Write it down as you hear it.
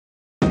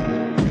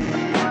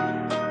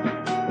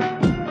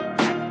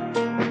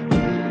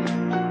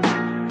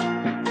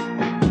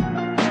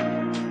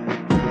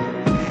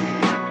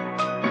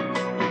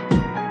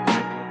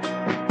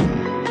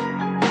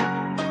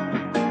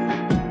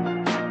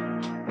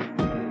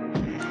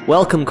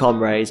Welcome,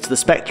 comrades, to the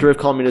Spectre of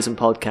Communism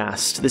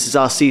podcast. This is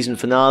our season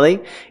finale.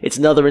 It's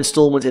another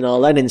installment in our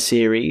Lenin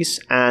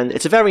series, and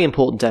it's a very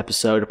important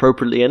episode.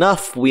 Appropriately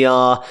enough, we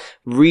are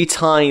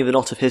retying the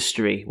knot of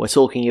history. We're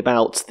talking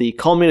about the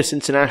Communist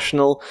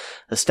International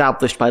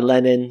established by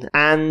Lenin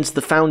and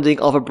the founding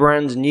of a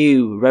brand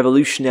new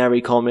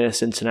revolutionary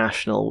Communist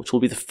International, which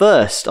will be the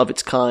first of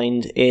its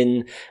kind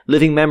in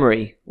living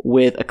memory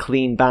with a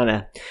clean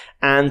banner.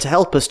 And to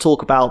help us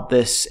talk about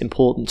this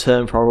important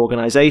term for our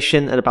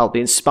organisation and about the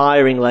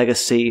inspiring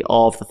legacy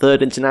of the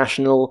Third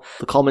International,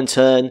 the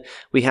Comintern,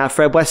 we have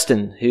Fred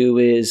Weston, who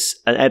is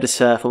an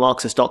editor for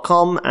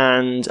Marxist.com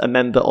and a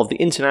member of the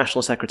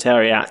International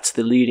Secretariat,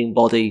 the leading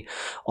body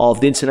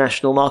of the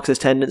International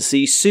Marxist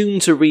Tendency, soon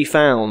to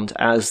refound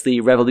as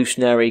the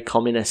Revolutionary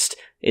Communist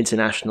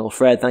International.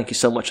 Fred, thank you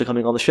so much for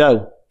coming on the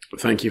show.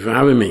 Thank you for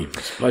having me.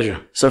 It's a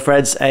pleasure. So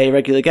Fred's a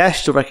regular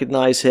guest. You'll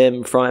recognise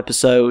him from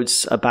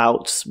episodes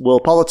about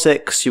world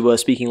politics. You were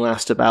speaking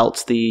last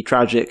about the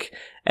tragic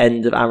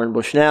end of Aaron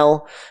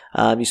Bushnell.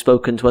 You've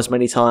spoken to us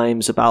many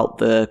times about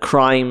the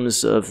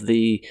crimes of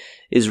the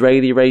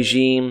Israeli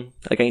regime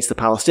against the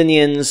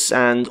Palestinians,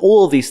 and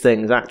all of these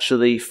things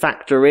actually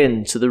factor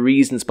into the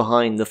reasons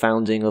behind the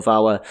founding of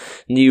our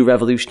new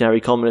Revolutionary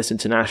Communist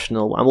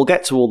International, and we'll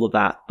get to all of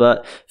that.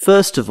 But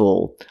first of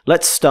all,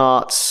 let's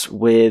start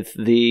with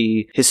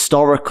the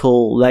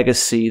historical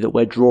legacy that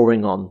we're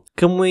drawing on.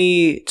 Can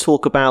we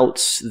talk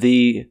about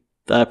the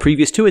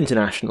previous two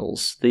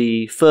internationals,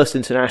 the first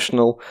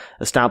international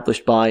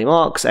established by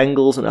Marx,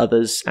 Engels and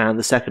others, and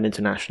the second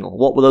international?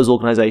 What were those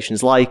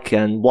organizations like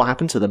and what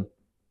happened to them?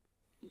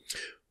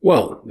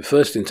 Well, the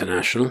first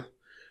international,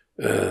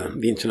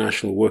 the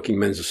International Working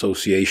Men's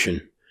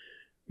Association,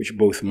 which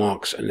both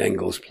Marx and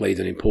Engels played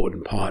an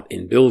important part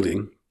in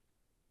building,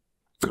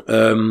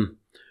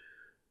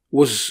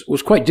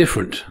 was quite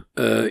different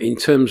in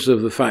terms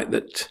of the fact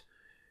that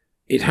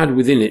it had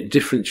within it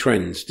different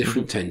trends,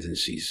 different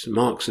tendencies.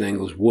 Marx and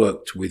Engels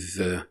worked with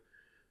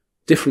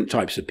different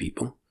types of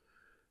people.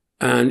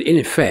 And in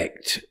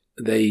effect,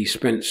 they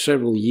spent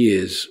several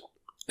years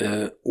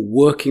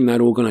working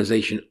that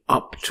organization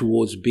up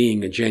towards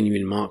being a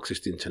genuine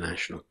Marxist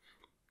international.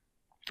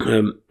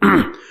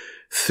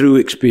 Through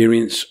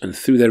experience and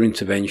through their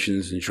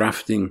interventions and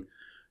drafting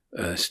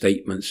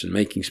statements and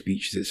making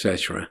speeches,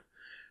 etc.,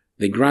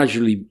 they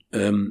gradually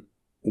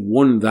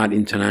won that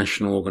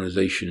international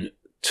organization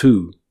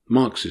to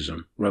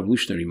Marxism,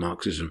 revolutionary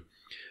Marxism.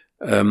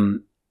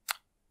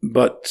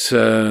 But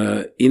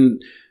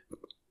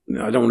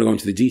I don't want to go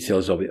into the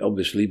details of it,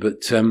 obviously,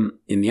 but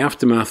in the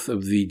aftermath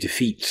of the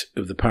defeat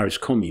of the Paris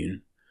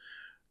Commune,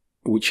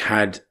 which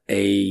had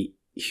a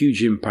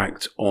huge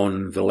impact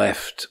on the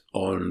left,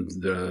 on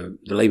the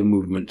labour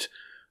movement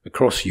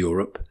across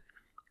Europe,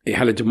 it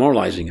had a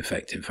demoralising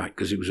effect, in fact,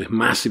 because it was a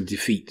massive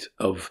defeat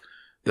of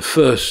the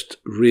first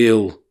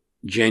real,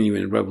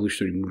 genuine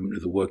revolutionary movement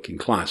of the working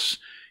class,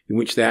 in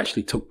which they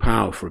actually took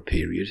power for a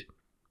period.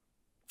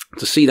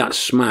 To see that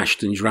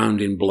smashed and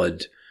drowned in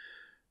blood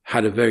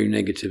had a very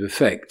negative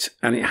effect.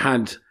 And it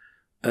had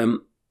a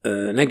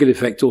negative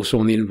effect also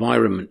on the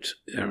environment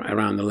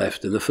around the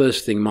left. And the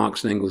first thing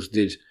Marx and Engels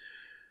did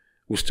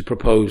was to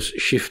propose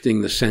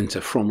shifting the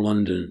centre from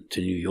London to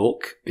New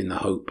York in the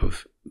hope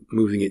of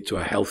moving it to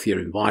a healthier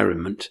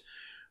environment,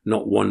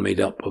 not one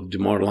made up of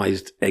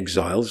demoralised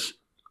exiles.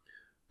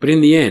 But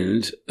in the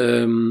end,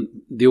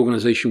 the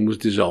organisation was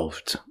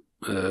dissolved.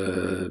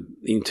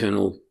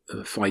 Internal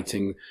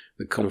fighting,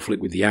 the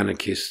conflict with the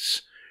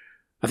anarchists.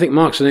 I think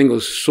Marx and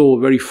Engels saw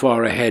very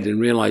far ahead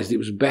and realized it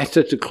was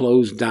better to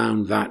close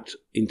down that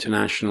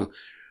international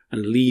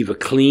and leave a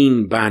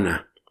clean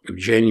banner of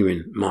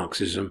genuine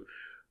Marxism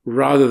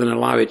rather than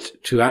allow it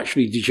to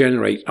actually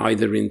degenerate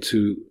either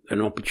into an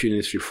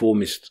opportunist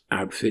reformist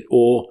outfit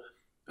or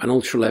an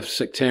ultra-left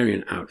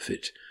sectarian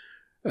outfit.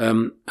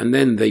 And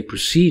then they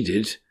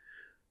proceeded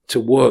to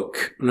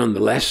work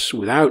nonetheless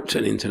without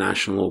an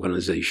international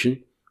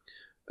organization,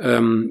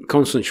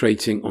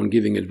 concentrating on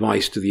giving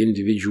advice to the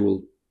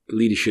individual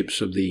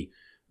leaderships of the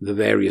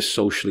various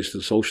socialist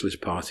and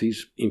socialist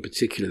parties. In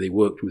particular, they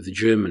worked with the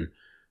German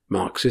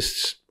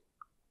Marxists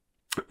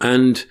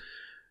and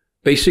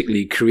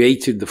basically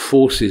created the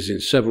forces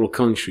in several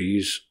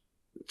countries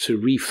to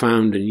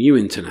refound a new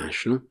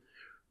international.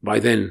 By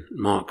then,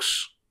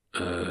 Marx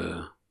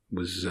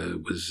was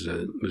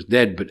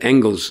dead, but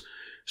Engels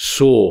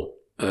saw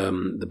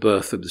the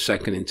birth of the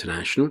Second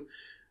International,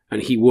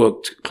 and he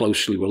worked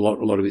closely with a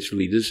lot of its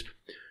leaders,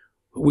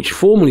 which,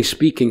 formally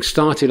speaking,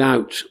 started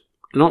out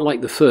not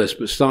like the first,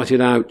 but started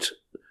out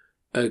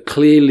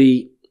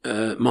clearly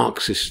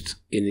Marxist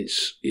in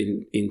its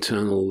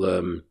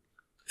internal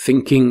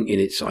thinking, in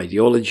its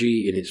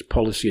ideology, in its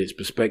policy, its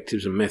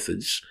perspectives and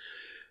methods,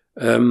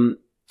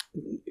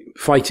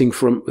 fighting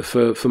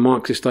for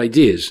Marxist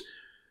ideas.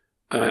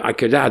 I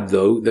could add,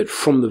 though, that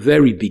from the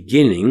very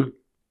beginning,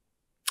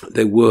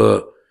 there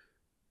were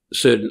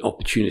certain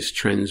opportunist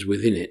trends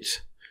within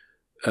it,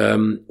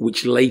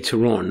 which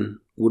later on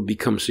would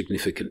become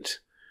significant.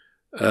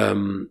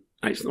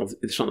 It's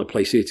not the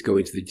place here to go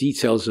into the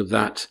details of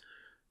that,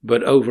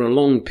 But over a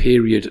long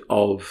period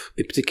of,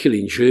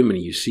 particularly in Germany,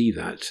 you see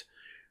that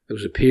there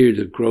was a period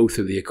of growth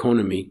of the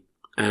economy,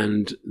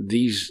 and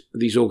these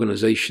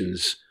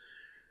organizations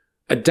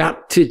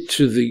adapted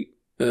to the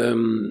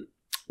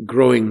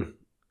growing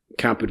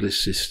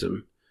capitalist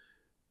system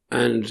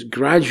and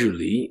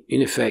gradually,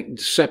 in effect,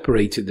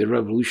 separated the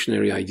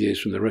revolutionary ideas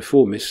from the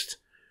reformist.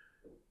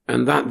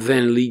 And that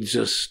then leads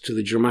us to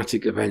the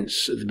dramatic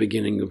events at the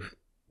beginning of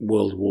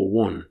World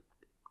War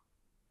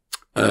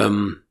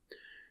I,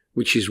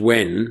 which is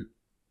when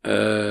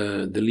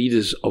the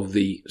leaders of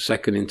the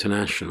Second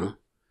International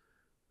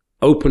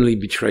openly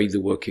betrayed the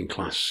working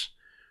class.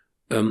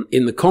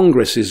 In the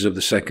congresses of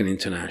the Second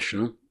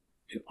International,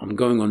 I'm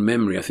going on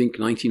memory, I think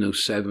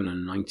 1907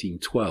 and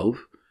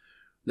 1912,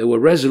 there were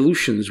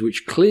resolutions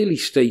which clearly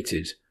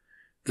stated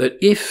that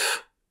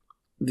if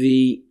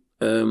the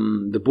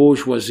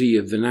bourgeoisie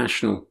of the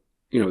national,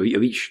 of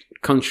each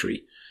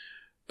country,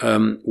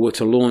 were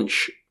to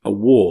launch a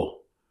war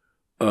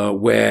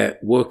where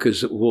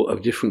workers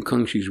of different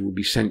countries would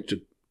be sent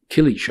to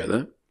kill each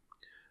other,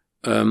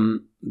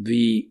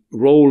 the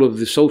role of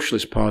the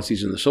socialist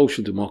parties and the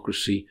social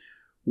democracy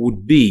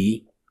would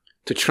be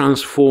to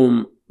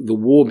transform the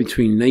war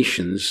between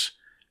nations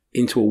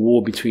into a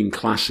war between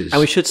classes. And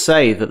we should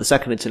say that the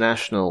Second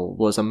International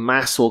was a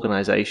mass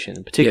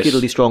organization,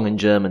 particularly strong in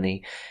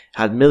Germany,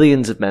 had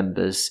millions of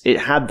members. It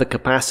had the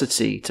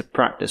capacity to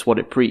practice what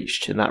it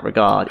preached in that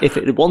regard. If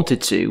it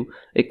wanted to,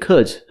 it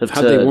could have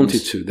turned they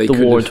wanted to, the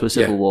war into a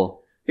civil war.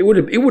 It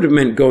would have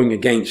meant going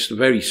against a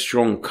very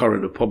strong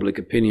current of public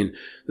opinion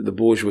that the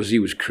bourgeoisie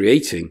was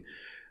creating.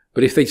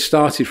 But if they'd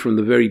started from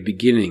the very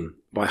beginning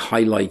by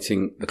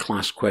highlighting the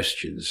class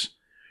questions,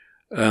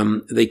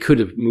 they could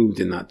have moved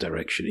in that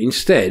direction.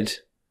 Instead,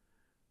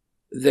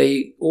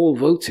 they all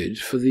voted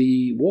for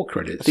the war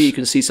credits. I think you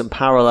can see some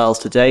parallels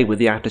today with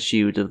the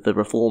attitude of the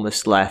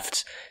reformist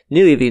left,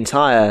 nearly the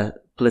entire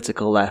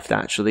political left,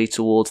 actually,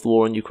 towards the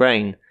war in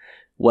Ukraine,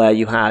 where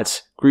you had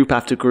group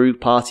after group,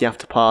 party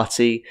after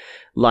party,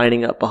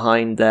 lining up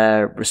behind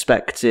their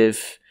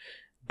respective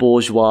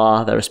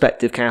bourgeois, their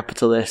respective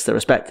capitalists, their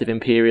respective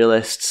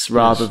imperialists,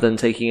 rather than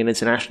taking an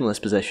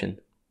internationalist position.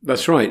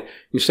 That's right.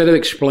 Instead of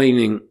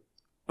explaining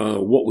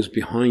what was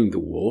behind the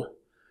war,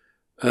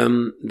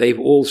 they've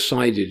all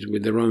sided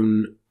with their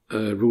own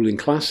ruling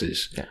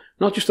classes. Yeah.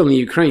 Not just on the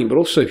Ukraine, but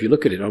also, if you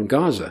look at it, on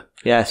Gaza.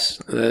 Yes.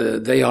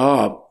 They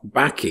are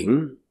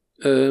backing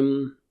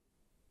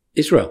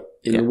Israel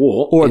in the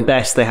war. Or at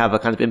best, they have a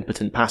kind of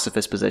impotent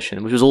pacifist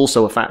position, which was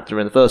also a factor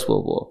in the First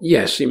World War.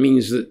 Yes, it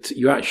means that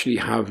you actually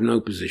have no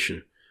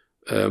position,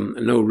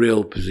 no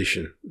real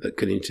position that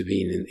can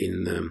intervene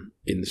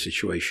in the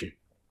situation.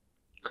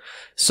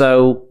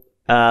 So,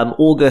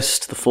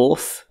 August the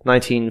 4th,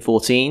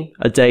 1914,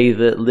 a day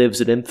that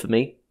lives in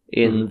infamy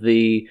in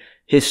the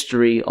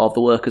history of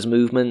the workers'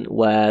 movement,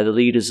 where the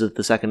leaders of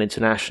the Second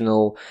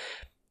International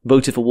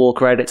voted for war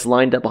credits,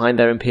 lined up behind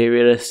their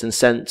imperialists, and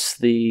sent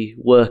the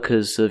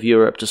workers of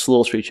Europe to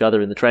slaughter each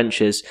other in the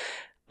trenches.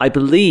 I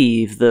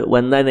believe that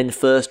when Lenin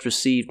first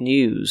received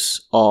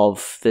news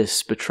of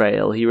this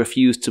betrayal, he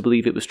refused to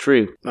believe it was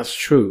true. That's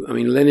true.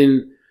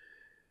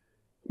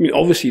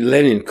 Obviously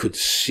Lenin could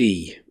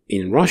see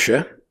in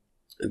Russia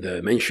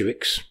the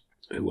Mensheviks,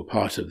 who were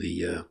part of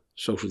the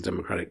Social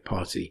Democratic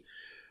Party,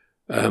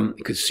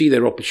 he could see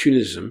their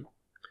opportunism,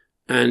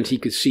 and he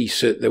could see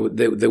there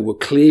were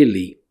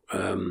clearly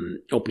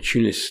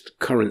opportunist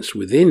currents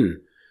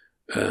within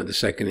the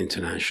Second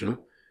International,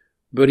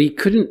 but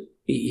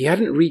he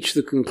hadn't reached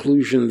the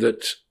conclusion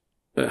that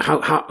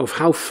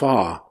how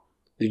far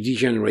the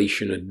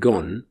degeneration had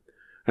gone,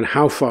 and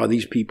how far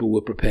these people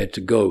were prepared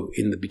to go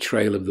in the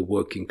betrayal of the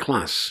working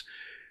class,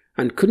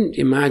 and couldn't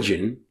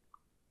imagine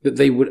that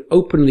they would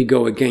openly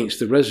go against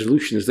the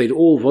resolutions they'd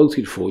all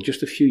voted for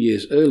just a few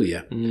years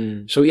earlier.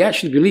 So he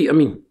actually believed,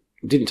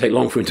 it didn't take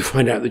long for him to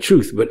find out the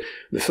truth, but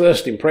the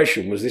first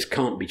impression was this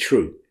can't be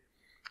true.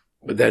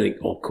 But then,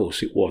 of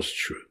course, it was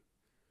true.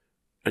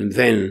 And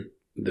then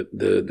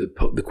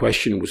the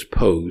question was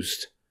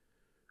posed,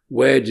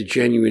 where do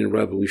genuine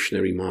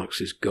revolutionary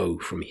Marxists go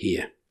from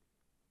here?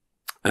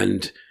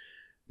 And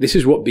this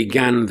is what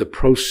began the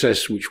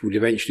process which would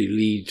eventually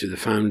lead to the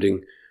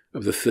founding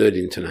of the Third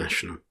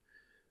International.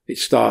 It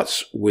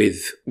starts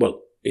with,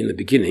 in the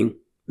beginning,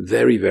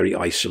 very, very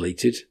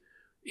isolated,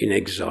 in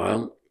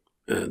exile,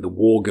 the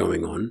war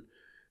going on.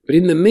 But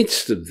in the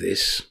midst of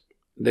this,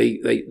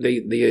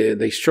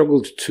 they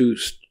struggled to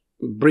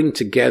bring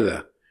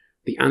together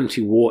the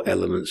anti-war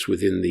elements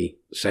within the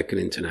Second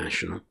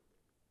International.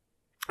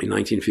 In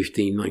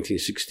 1915,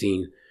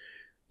 1916,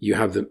 you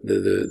have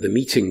the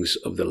meetings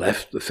of the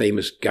left, the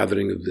famous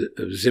gathering of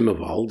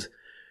Zimmerwald,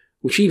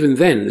 which even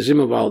then, the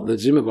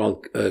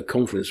Zimmerwald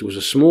conference was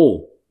a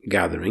small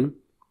gathering.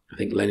 I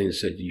think Lenin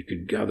said you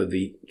could gather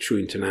the true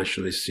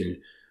internationalists in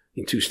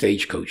two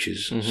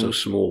stagecoaches. So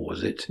small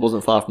was it.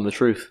 Wasn't far from the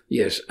truth.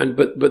 Yes,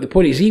 but the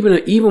point is,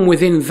 even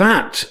within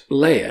that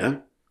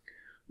layer,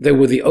 there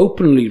were the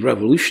openly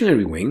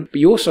revolutionary wing,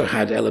 but you also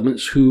had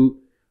elements who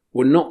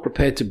were not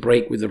prepared to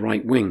break with the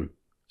right wing.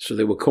 So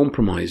they were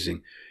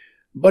compromising.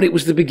 But it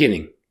was the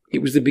beginning.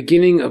 It was the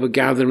beginning of a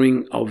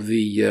gathering of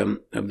the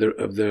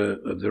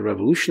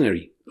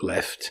revolutionary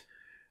left,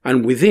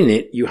 and within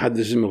it you had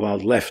the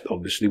Zimmerwald left,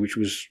 obviously, which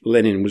was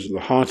Lenin was at the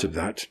heart of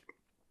that.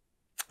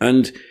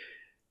 And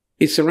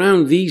it's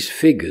around these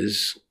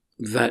figures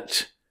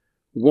that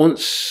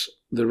once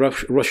the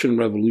Russian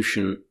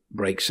Revolution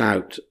breaks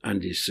out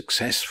and is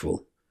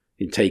successful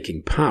in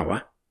taking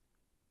power,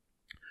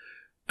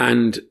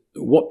 and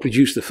what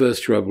produced the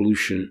First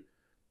Revolution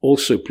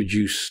also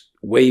produced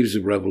waves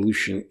of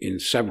revolution in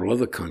several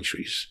other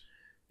countries.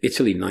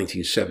 Italy in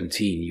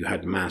 1917, you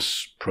had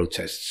mass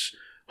protests,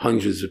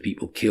 hundreds of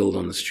people killed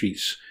on the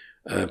streets,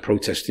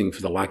 protesting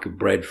for the lack of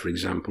bread, for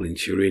example, in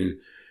Turin.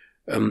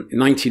 In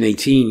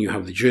 1918, you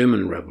have the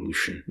German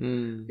Revolution.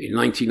 In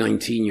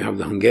 1919, you have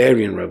the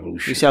Hungarian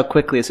Revolution. You see how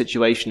quickly a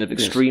situation of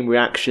extreme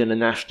reaction and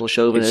national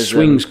chauvinism... It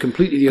swings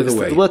completely the other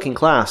way. The working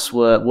class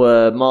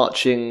were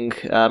marching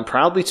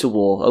proudly to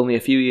war. Only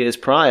a few years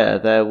prior,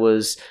 there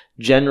was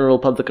general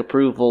public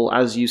approval,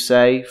 as you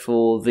say,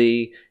 for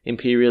the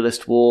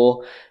imperialist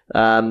war.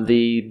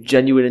 The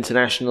genuine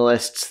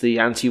internationalists, the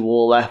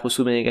anti-war left, were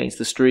swimming against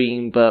the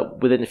stream,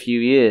 but within a few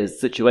years, the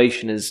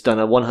situation has done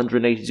a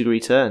 180-degree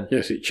turn.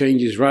 Yes, it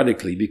changes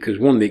radically because,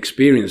 one, the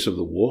experience of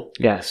the war,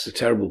 yes, the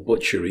terrible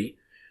butchery,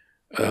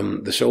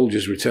 the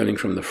soldiers returning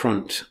from the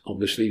front,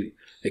 obviously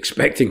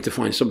expecting to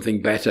find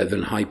something better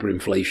than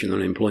hyperinflation,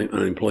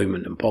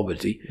 unemployment and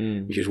poverty,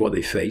 which is what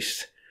they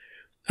faced.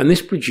 And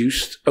this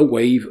produced a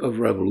wave of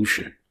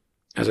revolution.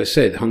 As I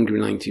said, Hungary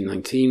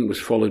 1919 was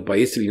followed by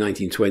Italy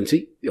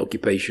 1920, the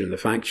occupation of the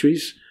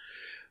factories.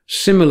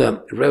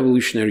 Similar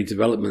revolutionary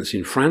developments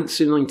in France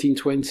in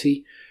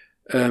 1920.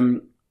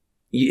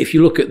 If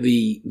you look at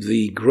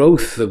the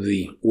growth of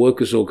the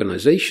workers'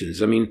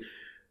 organizations, I mean,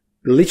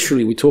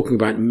 literally we're talking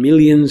about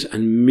millions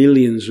and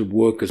millions of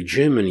workers.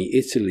 Germany,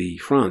 Italy,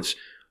 France.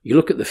 You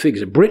look at the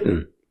figures.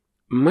 Britain,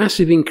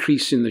 massive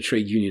increase in the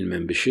trade union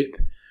membership,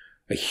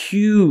 a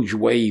huge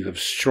wave of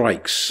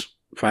strikes,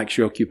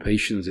 factory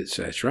occupations,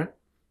 etc.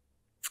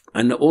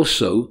 And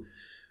also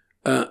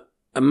a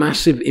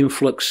massive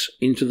influx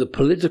into the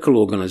political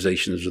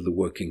organizations of the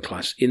working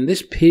class. In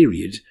this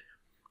period,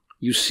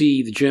 you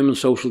see the German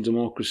Social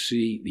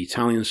Democracy, the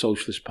Italian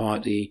Socialist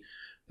Party,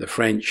 the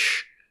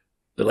French,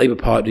 the Labour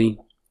Party,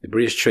 the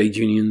British trade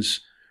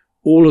unions,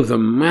 all of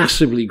them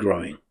massively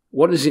growing.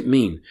 What does it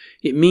mean?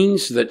 It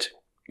means that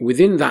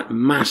within that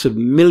mass of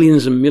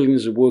millions and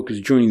millions of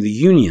workers joining the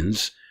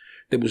unions,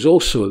 there was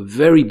also a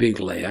very big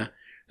layer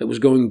that was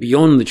going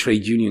beyond the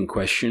trade union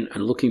question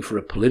and looking for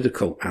a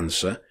political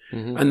answer.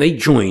 And they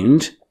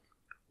joined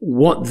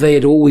what they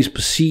had always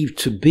perceived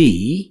to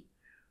be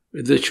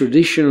the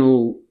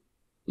traditional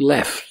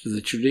left,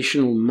 the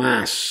traditional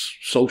mass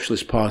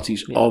socialist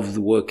parties of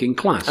the working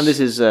class. And this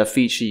is a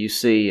feature you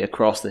see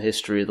across the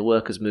history of the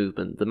workers'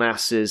 movement. The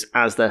masses,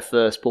 as their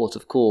first port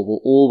of call,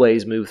 will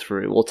always move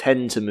through, or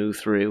tend to move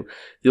through,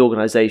 the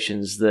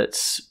organizations that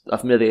are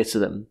familiar to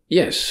them.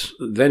 Yes,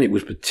 then it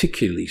was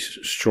particularly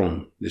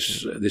strong,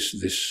 this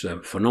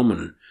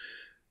phenomenon.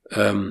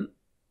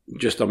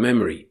 Just on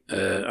memory,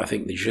 I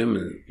think the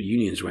German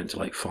unions went to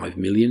like 5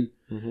 million.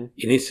 In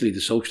Italy,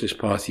 the Socialist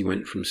Party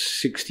went from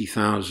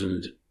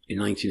 60,000 in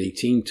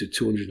 1918 to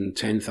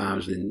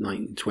 210,000 in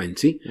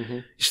 1920.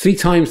 It's 3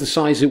 times the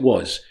size it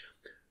was.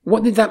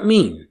 What did that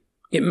mean?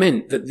 It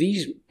meant that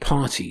these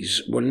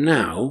parties were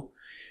now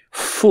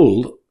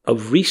full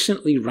of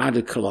recently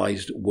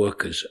radicalized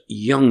workers,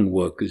 young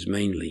workers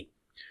mainly,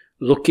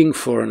 looking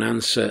for an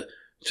answer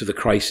to the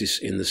crisis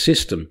in the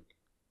system.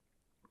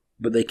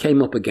 But they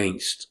came up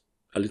against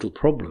a little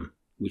problem,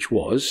 which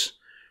was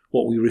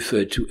what we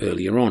referred to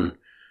earlier on.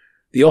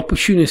 The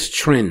opportunist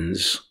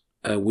trends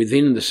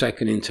within the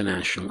Second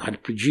International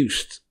had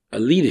produced a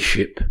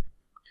leadership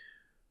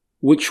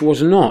which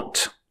was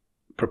not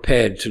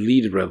prepared to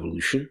lead a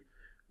revolution,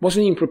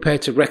 wasn't even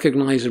prepared to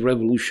recognize a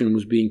revolution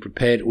was being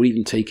prepared or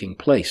even taking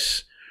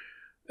place.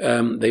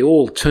 They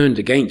all turned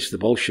against the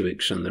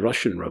Bolsheviks and the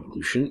Russian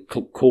Revolution,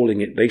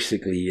 calling it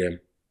basically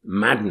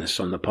madness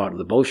on the part of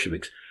the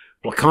Bolsheviks.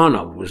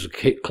 Plekhanov was a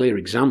clear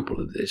example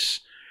of this.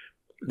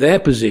 Their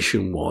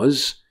position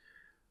was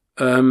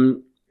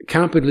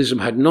capitalism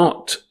had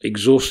not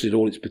exhausted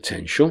all its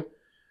potential.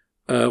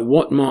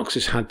 What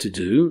Marxists had to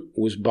do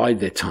was bide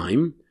their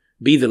time,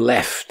 be the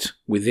left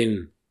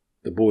within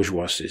the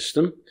bourgeois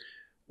system,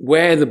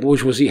 where the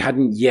bourgeoisie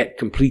hadn't yet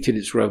completed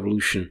its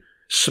revolution,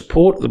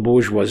 support the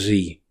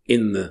bourgeoisie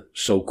in the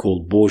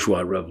so-called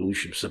bourgeois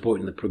revolution,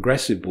 supporting the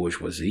progressive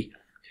bourgeoisie.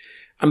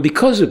 And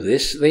because of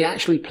this, they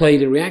actually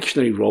played a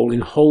reactionary role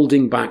in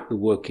holding back the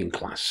working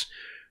class.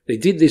 They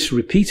did this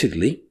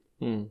repeatedly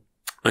and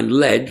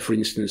led, for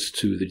instance,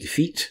 to the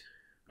defeat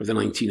of the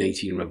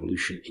 1918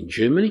 revolution in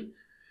Germany.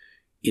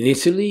 In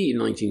Italy, in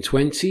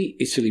 1920,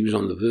 Italy was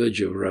on the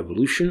verge of a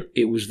revolution.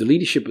 It was the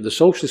leadership of the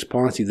Socialist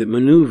Party that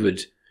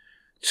maneuvered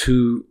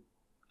to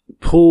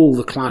pull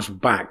the class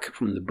back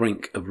from the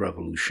brink of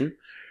revolution.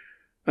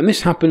 And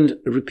this happened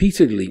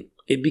repeatedly.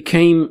 It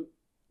became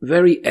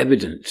very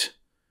evident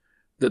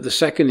that the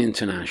Second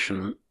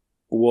International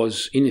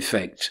was, in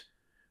effect,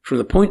 from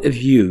the point of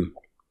view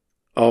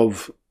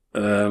of,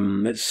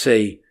 let's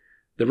say,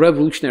 the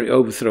revolutionary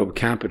overthrow of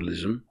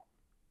capitalism,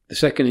 the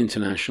Second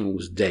International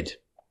was dead.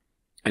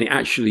 And it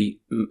actually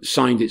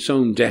signed its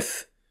own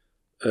death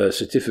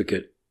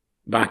certificate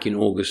back in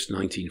August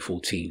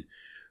 1914.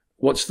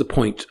 What's the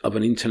point of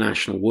an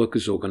international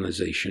workers'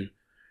 organization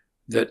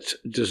that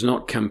does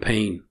not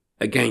campaign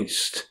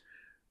against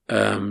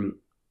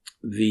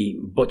the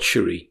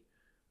butchery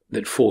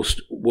that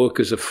forced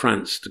workers of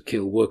France to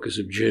kill workers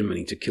of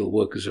Germany, to kill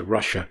workers of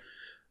Russia,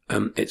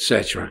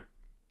 etc.?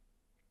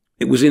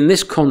 It was in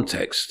this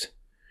context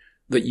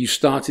that you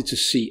started to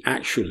see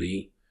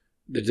actually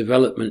the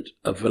development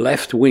of a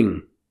left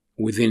wing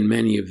within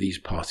many of these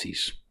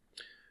parties.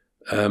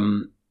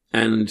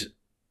 And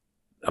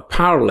a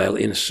parallel,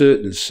 in a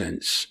certain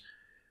sense,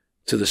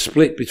 to the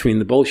split between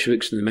the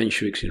Bolsheviks and the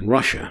Mensheviks in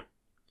Russia,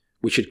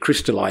 which had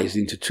crystallized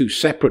into two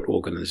separate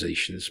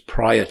organizations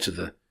prior to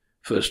the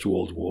First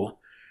World War.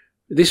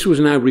 This was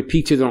now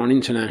repeated on an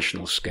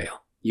international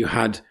scale. You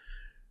had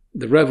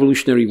the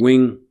revolutionary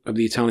wing of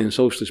the Italian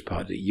Socialist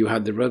Party. You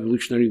had the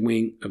revolutionary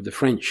wing of the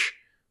French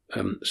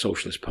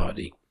Socialist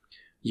Party.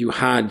 You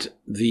had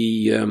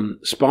the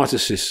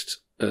Spartacists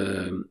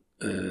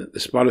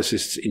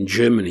in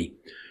Germany.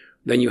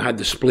 Then you had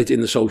the split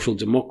in the Social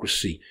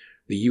Democracy,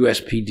 the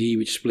USPD,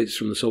 which splits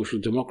from the Social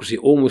Democracy,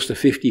 almost a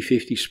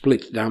 50-50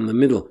 split down the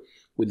middle,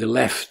 with the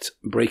left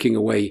breaking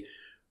away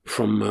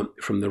from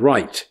the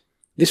right.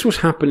 This was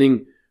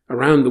happening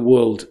around the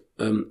world,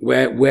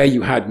 where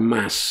you had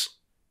mass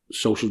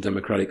social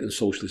democratic and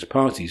socialist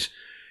parties.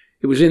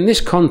 It was in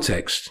this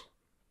context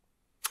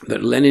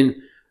that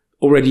Lenin,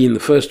 already in the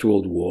First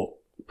World War,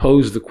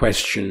 posed the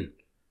question,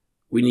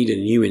 we need a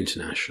new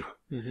international.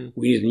 Mm-hmm.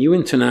 We need a new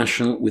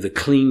international with a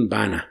clean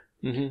banner,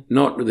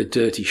 not with a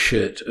dirty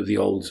shirt of the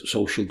old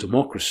social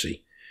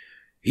democracy.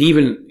 He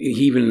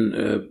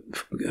even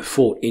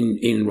fought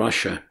in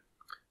Russia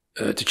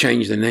to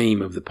change the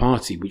name of the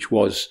party, which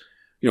was,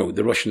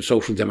 the Russian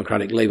Social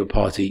Democratic Labour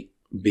Party,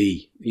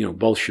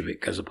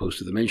 Bolshevik, as opposed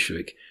to the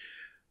Menshevik.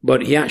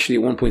 But he actually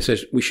at one point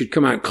says, we should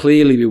come out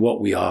clearly with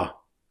what we are.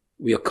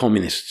 We are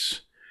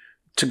communists.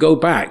 To go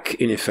back,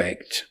 in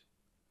effect,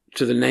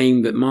 to the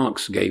name that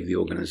Marx gave the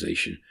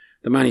organization.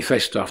 The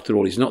manifesto, after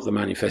all, is not the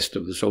manifesto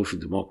of the social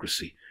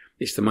democracy.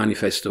 It's the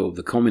manifesto of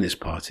the Communist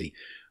Party.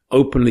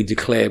 Openly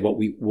declare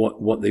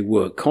what they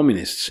were,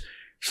 communists.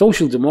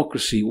 Social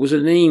democracy was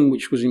a name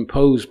which was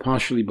imposed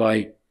partially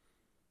by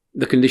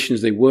the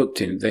conditions they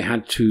worked in. They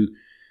had to,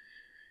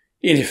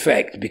 in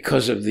effect,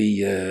 because of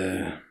the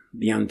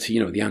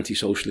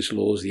anti-socialist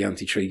laws, the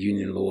anti-trade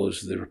union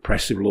laws, the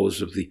repressive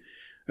laws of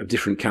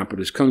different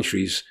capitalist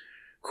countries,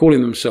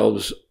 calling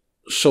themselves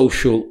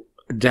social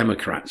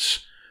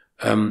democrats,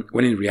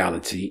 when in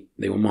reality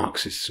they were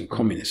Marxists and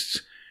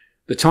communists.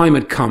 The time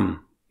had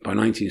come by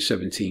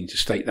 1917 to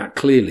state that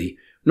clearly,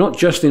 not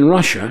just in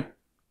Russia,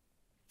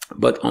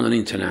 but on an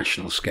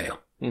international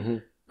scale. Mm-hmm.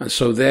 And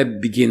so there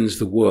begins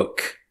the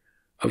work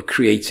of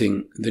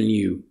creating the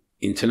new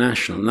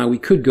international. Now we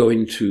could go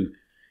into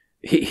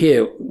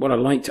here, what I'd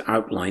like to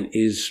outline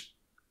is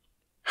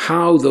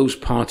how those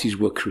parties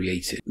were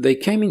created. They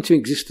came into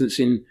existence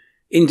in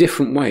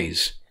different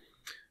ways.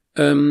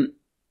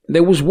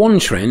 There was one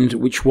trend,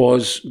 which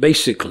was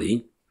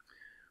basically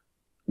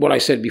what I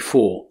said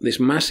before, this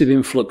massive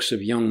influx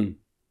of young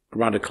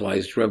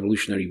radicalized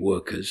revolutionary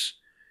workers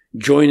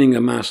joining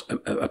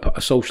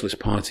a socialist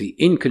party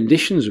in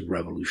conditions of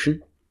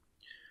revolution,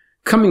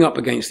 coming up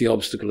against the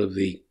obstacle of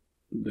the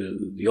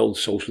old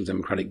social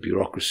democratic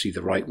bureaucracy,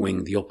 the right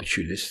wing, the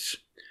opportunists,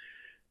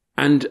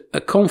 and a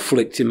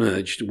conflict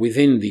emerged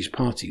within these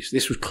parties.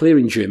 This was clear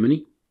in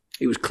Germany,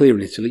 it was clear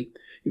in Italy,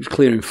 it was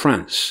clear in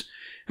France.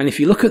 And if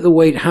you look at the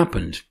way it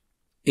happened,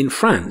 in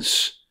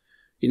France,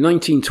 in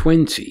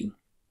 1920,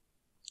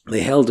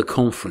 they held a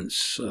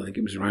conference, I think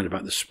it was around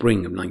about the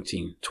spring of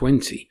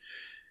 1920,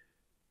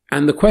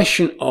 and the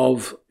question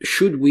of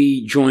should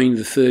we join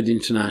the Third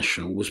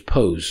International was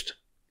posed,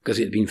 because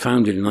it had been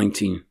founded in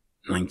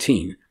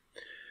 1919.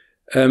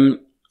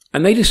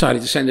 And they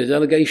decided to send a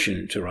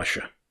delegation to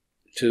Russia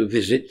to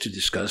visit, to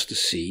discuss, to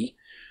see,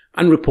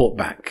 and report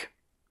back.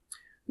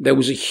 There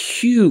was a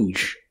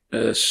huge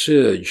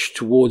surge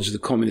towards the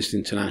Communist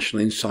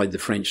International inside the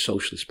French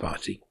Socialist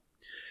Party.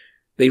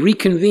 They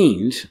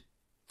reconvened.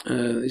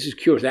 This is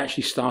curious. They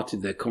actually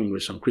started their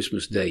Congress on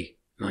Christmas Day,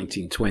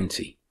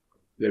 1920.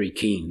 Very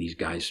keen, these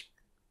guys.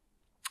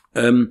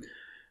 And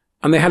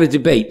they had a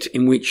debate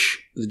in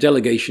which the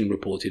delegation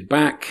reported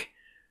back.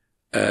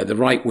 The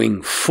right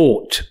wing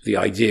fought the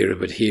idea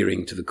of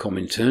adhering to the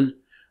Comintern.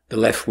 The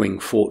left wing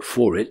fought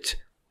for it.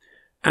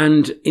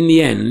 And in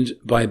the end,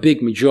 by a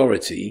big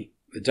majority,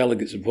 the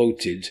delegates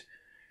voted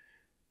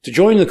to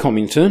join the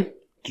Comintern,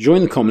 to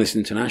join the Communist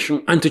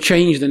International, and to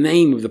change the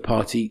name of the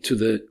party to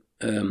the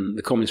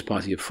Communist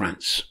Party of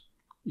France,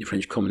 the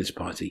French Communist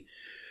Party.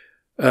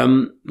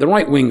 The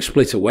right wing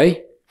split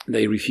away.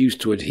 They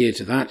refused to adhere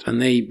to that, and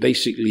they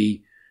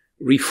basically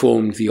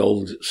reformed the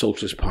old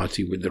Socialist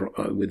Party with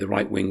the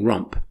right wing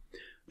rump.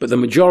 But the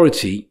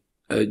majority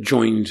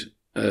joined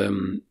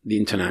the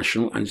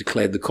International and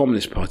declared the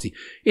Communist Party.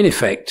 In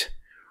effect,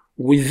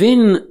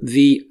 within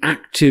the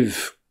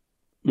active,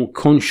 more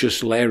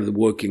conscious layer of the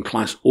working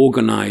class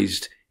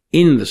organized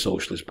in the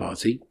Socialist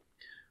Party,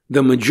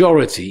 the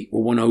majority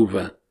were won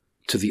over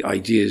to the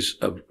ideas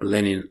of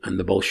Lenin and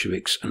the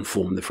Bolsheviks and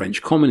formed the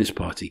French Communist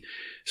Party.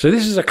 So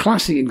this is a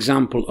classic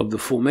example of the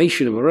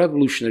formation of a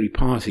revolutionary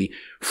party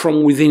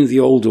from within the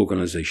old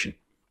organization.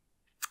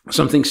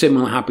 Something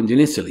similar happened in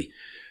Italy.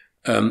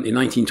 In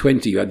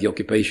 1920, you had the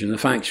occupation of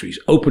the factories,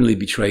 openly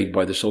betrayed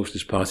by the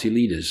Socialist Party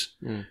leaders.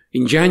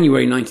 In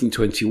January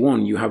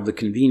 1921, you have the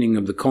convening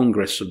of the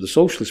Congress of the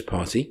Socialist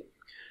Party.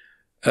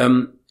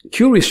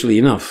 Curiously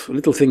enough, a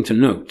little thing to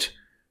note,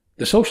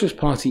 the Socialist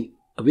Party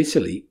of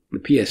Italy,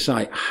 the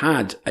PSI,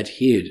 had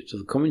adhered to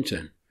the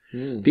Comintern.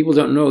 People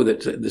don't know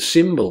that the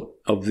symbol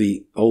of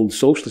the old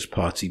Socialist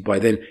Party by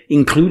then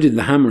included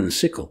the hammer and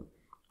sickle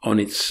on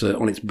its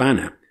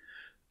banner.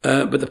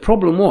 But the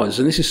problem was,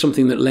 and this is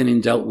something that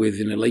Lenin dealt with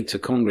in a later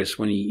Congress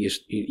when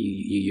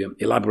he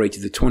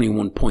elaborated the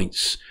 21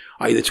 points,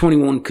 i.e. the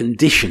 21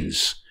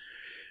 conditions.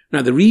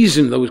 Now, the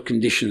reason those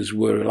conditions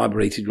were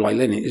elaborated by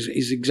Lenin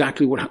is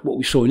exactly what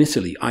we saw in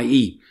Italy,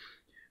 i.e.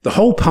 the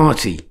whole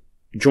party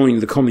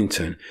joined the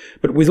Comintern,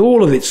 but with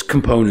all of its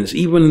components,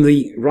 even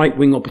the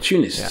right-wing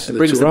opportunists, the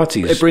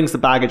Turatis. It brings the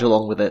baggage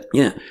along with it.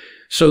 Yeah.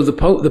 So the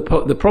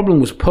problem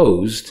was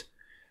posed,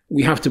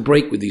 we have to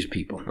break with these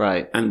people.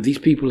 Right. And these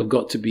people have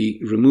got to be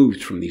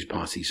removed from these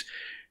parties.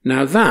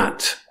 Now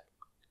that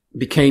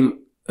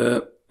became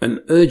an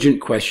urgent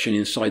question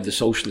inside the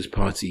Socialist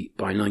Party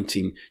by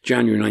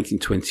January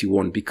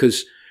 1921,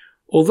 because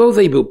although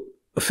they were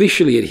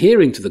officially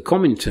adhering to the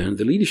Comintern,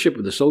 the leadership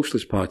of the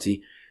Socialist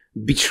Party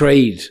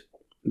betrayed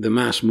the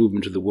mass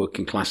movement of the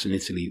working class in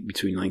Italy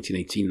between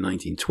 1918 and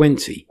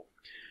 1920,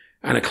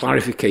 and a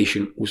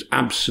clarification was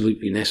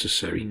absolutely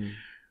necessary.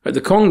 At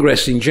the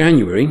Congress in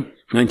January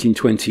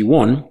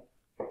 1921,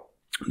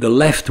 the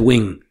left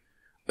wing,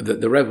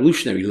 the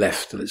revolutionary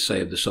left, let's say,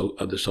 of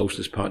the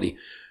Socialist Party,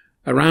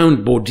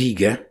 around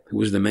Bordiga, who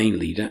was the main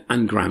leader,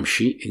 and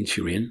Gramsci in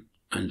Turin,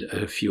 and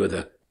a few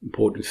other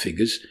important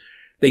figures,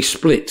 they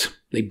split.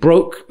 They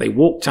broke. They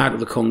walked out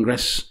of the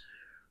Congress,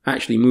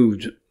 actually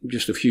moved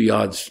just a few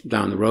yards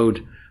down the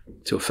road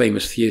to a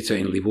famous theatre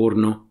in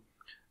Livorno,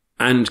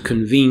 and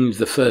convened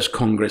the first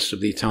Congress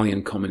of the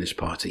Italian Communist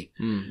Party.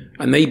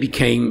 And they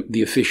became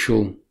the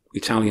official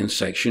Italian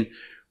section,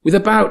 with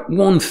about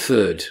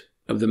 1/3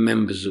 of the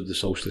members of the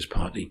Socialist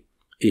Party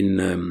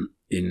in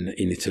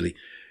Italy.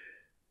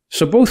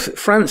 So both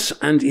France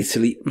and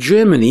Italy,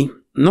 Germany,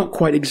 not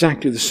quite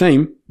exactly the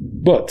same,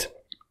 but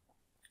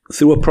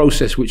through a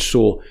process which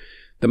saw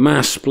the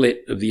mass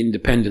split of the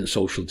independent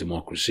social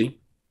democracy,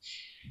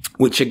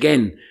 which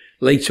again,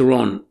 later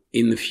on,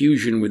 in the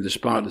fusion with the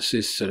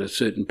Spartacists at a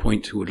certain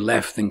point who had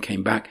left and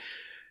came back,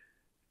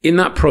 in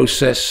that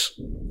process,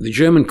 the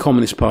German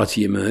Communist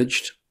Party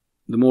emerged.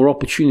 The more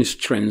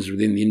opportunist trends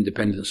within the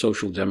independent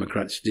Social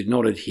Democrats did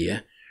not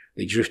adhere.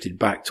 They drifted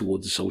back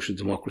towards the social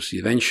democracy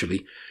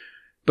eventually.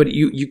 But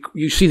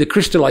you see the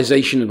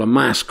crystallization of a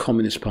mass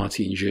communist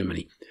party in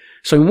Germany.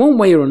 So in one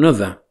way or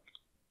another,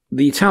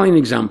 the Italian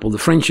example, the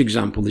French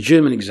example, the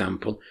German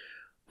example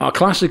are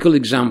classical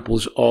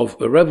examples of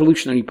a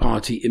revolutionary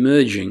party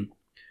emerging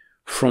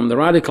from the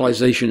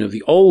radicalization of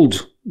the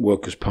old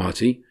Workers'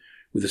 Party,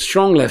 with a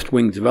strong left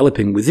wing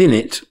developing within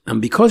it.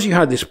 And because you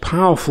had this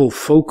powerful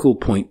focal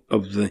point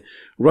of the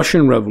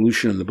Russian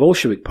Revolution and the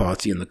Bolshevik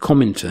Party and the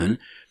Comintern,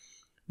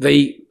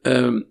 they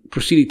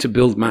proceeded to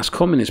build mass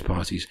communist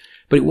parties.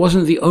 But it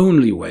wasn't the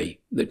only way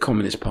that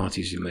communist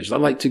parties emerged. I'd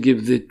like to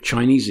give the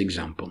Chinese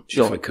example,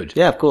 if I could.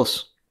 Yeah, of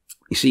course.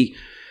 You see,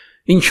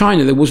 in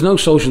China, there was no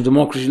social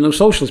democracy, no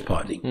socialist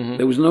party.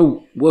 There was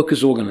no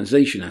workers'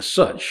 organization as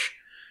such.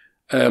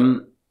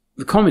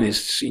 The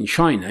communists in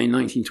China in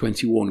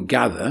 1921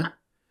 gather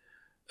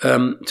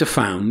to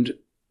found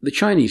the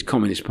Chinese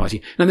Communist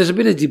Party. Now, there's a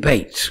bit of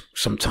debate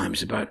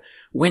sometimes about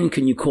when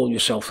can you call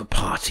yourself a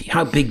party?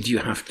 How big do you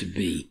have to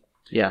be?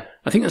 Yeah.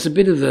 I think that's a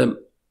bit of a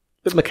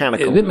bit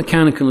mechanical. A bit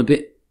mechanical, a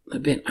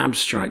bit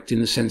abstract in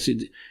the sense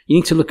that you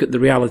need to look at the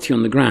reality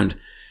on the ground.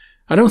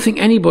 I don't think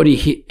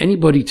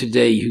anybody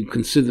today who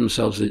consider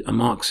themselves a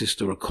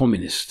Marxist or a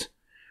communist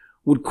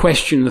would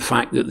question the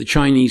fact that the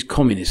Chinese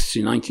communists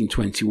in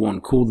 1921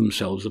 called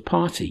themselves a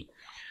party.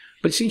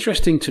 But it's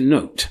interesting to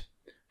note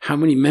how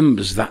many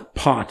members that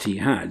party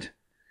had.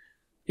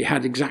 It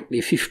had exactly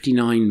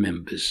 59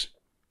 members.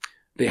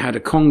 They had a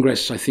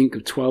congress, I think,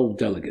 of 12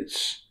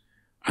 delegates,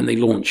 and they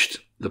launched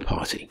the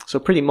party. So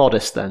pretty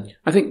modest then.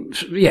 I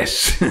think,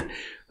 yes.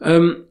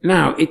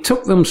 Now, it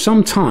took them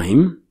some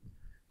time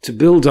to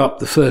build up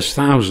the first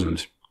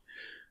 1,000,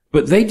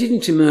 but they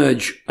didn't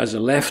emerge as a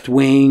left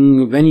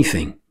wing of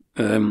anything.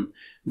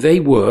 They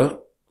were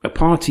a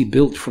party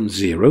built from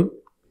zero.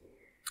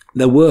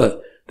 There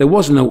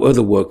was no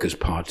other workers'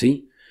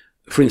 party.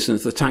 For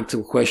instance, the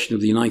tactical question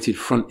of the United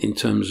Front in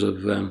terms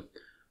of,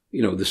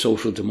 the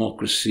social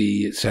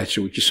democracy,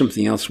 etc., which is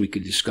something else we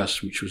could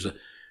discuss, which was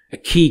a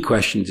key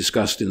question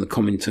discussed in the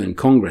Comintern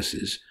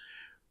congresses.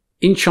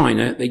 in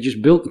China, they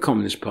just built the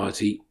Communist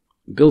Party,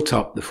 built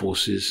up the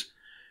forces,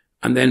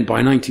 and then by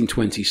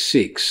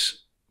 1926,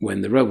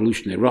 when the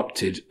revolution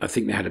erupted, I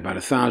think they had about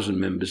 1,000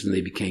 members, and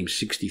they became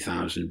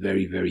 60,000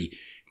 very, very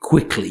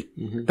quickly.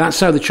 Mm-hmm. That's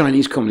how the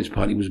Chinese Communist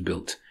Party was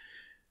built.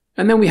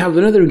 And then we have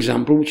another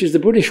example, which is the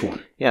British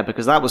one. Yeah,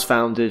 because that was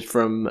founded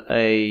from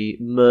a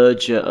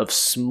merger of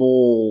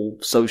small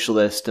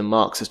socialist and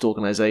Marxist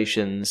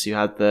organisations. You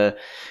had the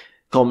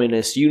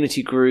Communist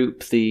Unity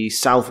Group, the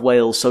South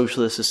Wales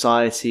Socialist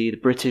Society, the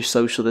British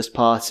Socialist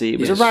Party. It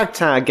was a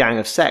ragtag gang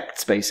of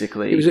sects,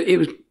 basically.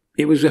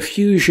 It was a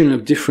fusion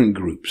of different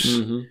groups,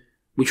 mm-hmm.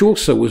 which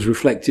also was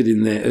reflected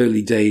in their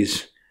early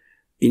days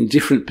in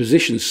different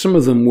positions. Some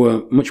of them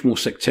were much more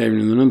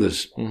sectarian than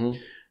others. Mm-hmm.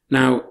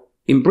 Now,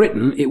 in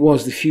Britain, it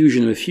was the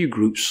fusion of a few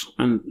groups,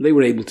 and they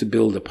were able to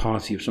build a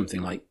party of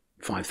something like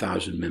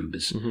 5,000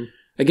 members. Mm-hmm.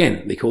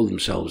 Again, they called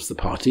themselves the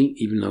party,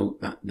 even though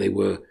that they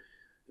were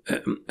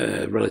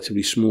a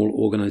relatively small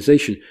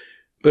organization.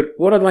 But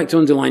what I'd like to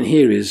underline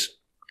here is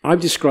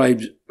I've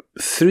described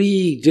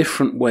 3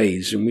 different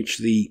ways in which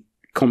the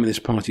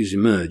Communist parties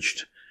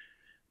emerged.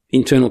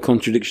 Internal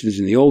contradictions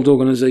in the old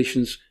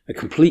organizations, a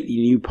completely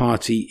new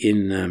party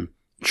in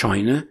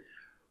China,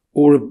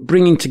 or a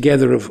bringing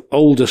together of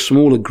older,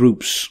 smaller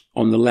groups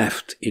on the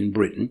left in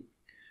Britain.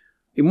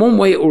 In one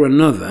way or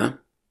another,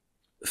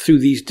 through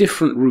these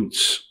different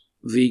routes,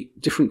 the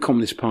different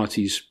communist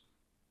parties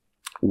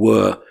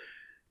were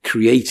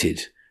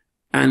created,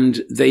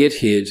 and they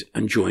adhered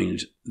and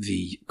joined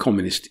the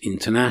Communist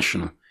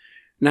International.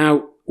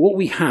 Now, what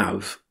we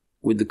have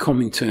with the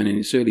Comintern in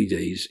its early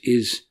days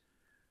is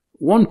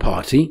one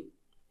party,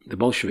 the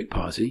Bolshevik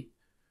Party,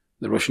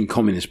 the Russian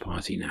Communist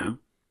Party now,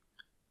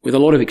 with a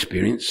lot of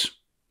experience,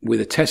 with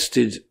a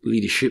tested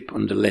leadership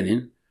under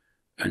Lenin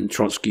and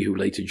Trotsky, who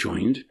later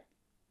joined,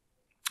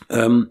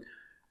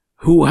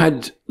 who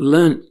had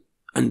learnt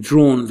and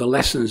drawn the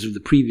lessons of the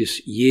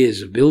previous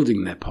years of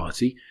building their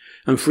party.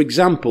 And for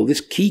example,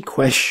 this key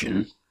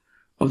question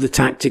of the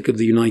tactic of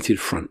the United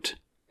Front.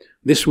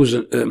 This was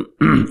in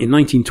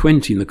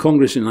 1920, in the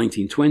Congress in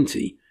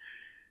 1920,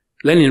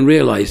 Lenin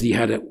realized he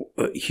had a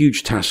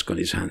huge task on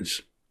his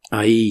hands,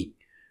 i.e.,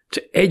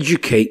 to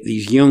educate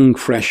these young,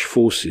 fresh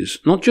forces,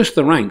 not just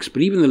the ranks,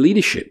 but even the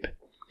leadership,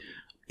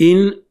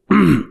 in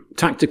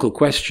tactical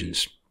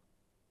questions.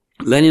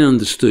 Lenin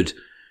understood,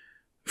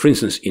 for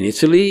instance, in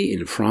Italy,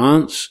 in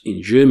France,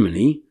 in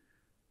Germany,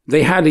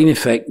 they had in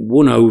effect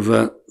won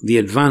over the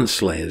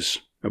advanced layers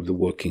of the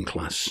working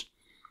class.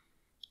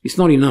 It's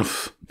not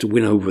enough to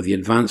win over the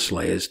advanced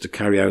layers to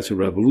carry out a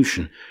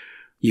revolution.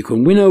 You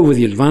can win over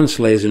the advanced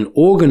layers and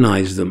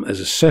organize them as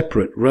a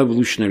separate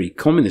revolutionary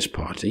communist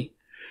party,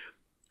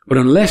 but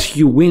unless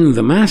you win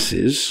the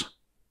masses,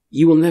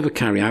 you will never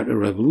carry out a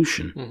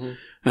revolution. Mm-hmm.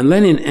 And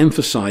Lenin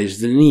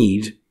emphasized the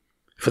need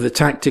for the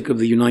tactic of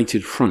the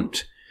United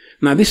Front.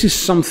 Now, this is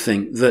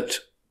something that,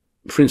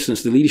 for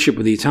instance, the leadership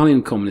of the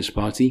Italian Communist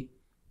Party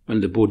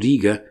under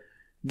Bordiga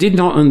did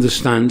not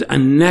understand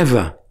and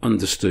never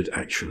understood,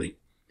 actually.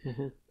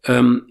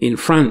 Mm-hmm. In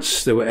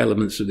France, there were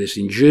elements of this.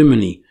 In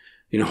Germany,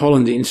 in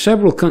Holland, in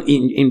several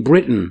in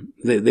Britain,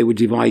 they were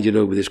divided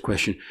over this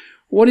question.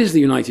 What is the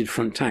United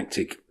Front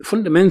tactic?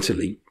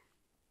 Fundamentally,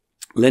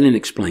 Lenin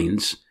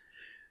explains,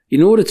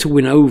 in order to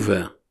win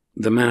over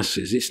the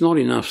masses, it's not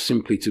enough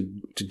simply to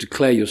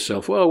declare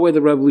yourself, well, we're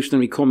the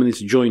revolutionary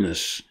communists, join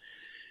us.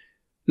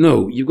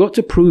 No, you've got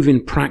to prove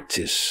in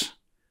practice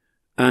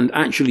and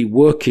actually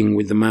working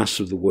with the mass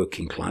of the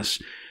working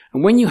class.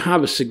 And when you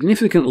have a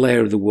significant layer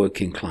of the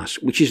working class,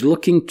 which is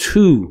looking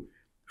to,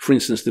 for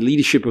instance, the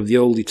leadership of the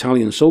old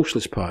Italian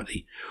Socialist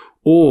Party,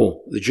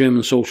 or the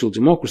German Social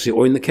Democracy,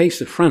 or in the case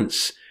of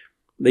France,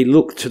 they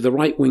look to the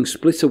right-wing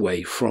split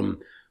away from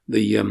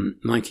the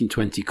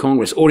 1920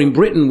 Congress, or in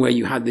Britain, where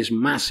you had this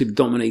massive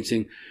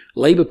dominating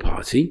Labour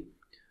Party,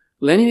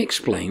 Lenin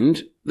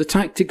explained the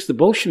tactics the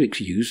Bolsheviks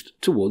used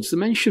towards the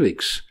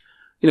Mensheviks.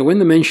 You know, when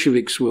the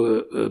Mensheviks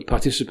were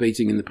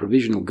participating in the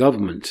provisional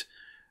government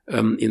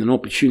in an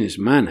opportunist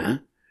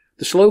manner,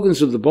 the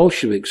slogans of the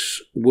Bolsheviks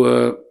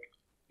were,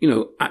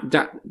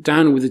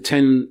 down with the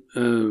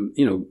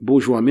 10,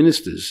 bourgeois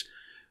ministers,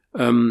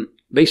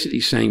 basically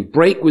saying,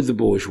 break with the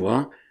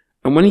bourgeois.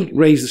 And when he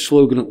raised the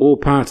slogan of all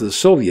power to the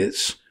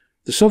Soviets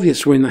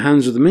were in the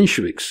hands of the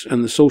Mensheviks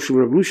and the social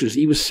revolutionists.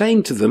 He was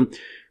saying to them,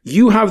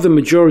 you have the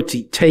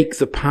majority, take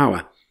the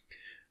power.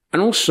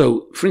 And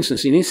also, for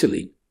instance, in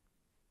Italy,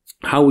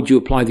 how would you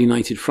apply the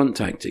United Front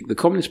tactic? The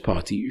Communist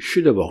Party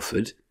should have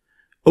offered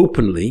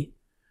openly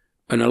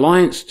an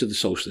alliance to the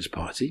Socialist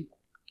Party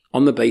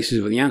on the basis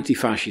of the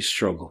anti-fascist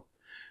struggle.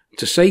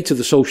 To say to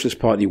the Socialist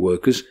Party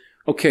workers,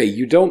 okay,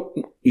 you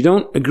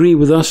don't agree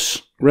with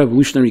us,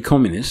 revolutionary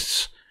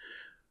communists,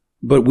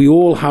 but we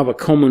all have a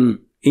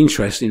common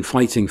interest in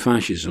fighting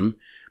fascism.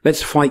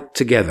 Let's fight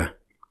together.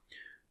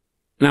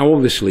 Now,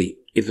 obviously,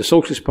 if the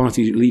Socialist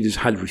Party leaders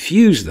had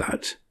refused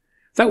that,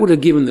 that would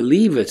have given the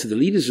lever to the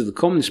leaders of the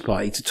Communist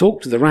Party to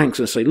talk to the ranks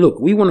and say, look,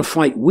 we want to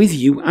fight with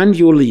you and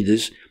your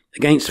leaders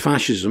against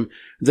fascism.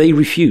 They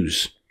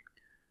refuse.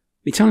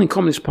 The Italian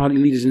Communist Party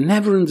leaders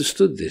never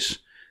understood this,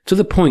 to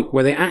the point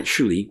where they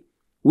actually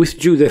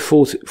withdrew their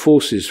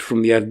forces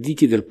from the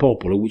Arditi del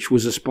Popolo, which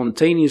was a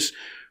spontaneous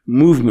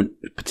movement,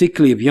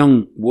 particularly of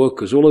young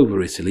workers all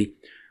over Italy,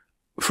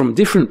 from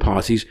different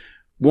parties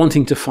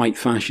wanting to fight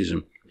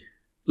fascism.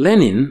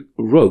 Lenin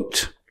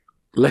wrote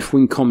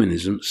Left-Wing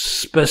Communism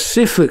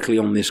specifically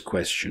on this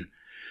question.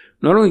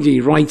 Not only did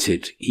he write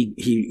it,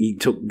 he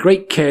took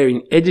great care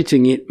in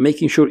editing it,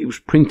 making sure it was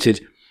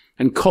printed,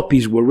 and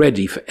copies were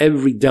ready for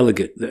every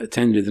delegate that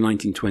attended the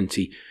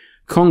 1920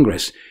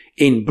 Congress.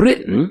 In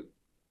Britain,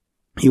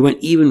 he went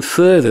even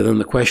further than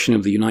the question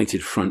of the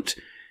United Front.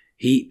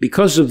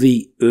 Because of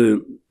the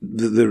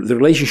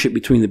relationship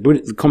between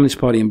the Communist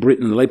Party in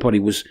Britain and the Labour Party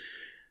was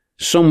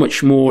so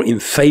much more in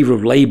favour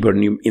of Labour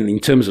in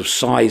terms of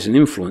size and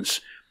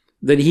influence,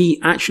 that he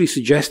actually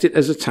suggested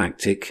as a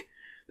tactic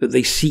that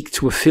they seek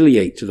to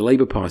affiliate to the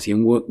Labour Party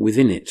and work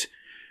within it.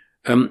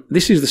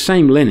 This is the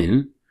same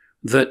Lenin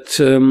that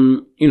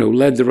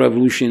led the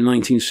revolution in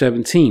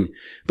 1917,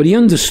 but he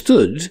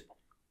understood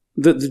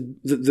that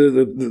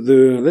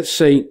let's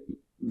say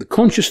the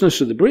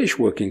consciousness of the British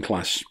working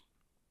class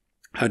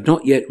had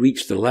not yet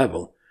reached the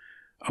level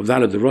of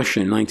that of the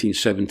Russian in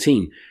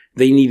 1917.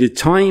 They needed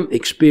time,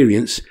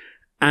 experience,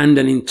 and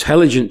an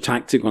intelligent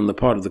tactic on the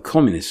part of the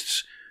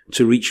communists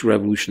to reach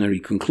revolutionary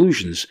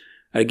conclusions.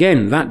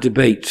 Again, that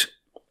debate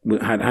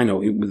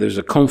there's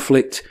a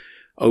conflict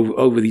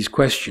over these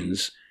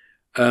questions.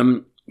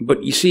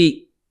 But you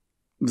see,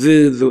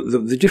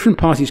 the different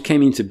parties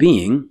came into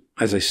being,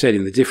 as I said,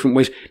 in the different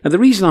ways. Now, the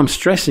reason I'm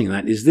stressing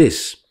that is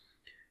this.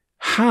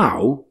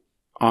 How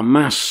are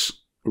mass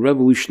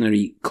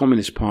revolutionary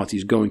communist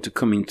parties going to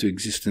come into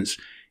existence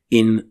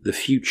in the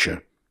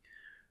future?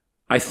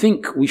 I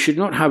think we should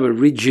not have a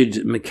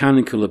rigid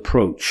mechanical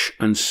approach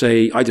and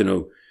say, I don't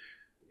know,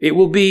 it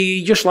will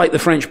be just like the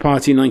French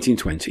party in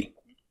 1920.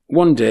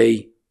 One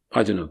day,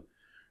 I don't know,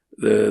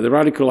 the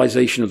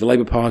radicalization of the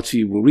Labour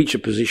Party will reach a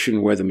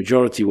position where the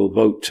majority will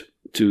vote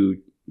to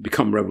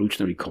become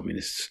revolutionary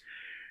communists.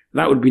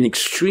 That would be an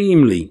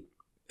extremely,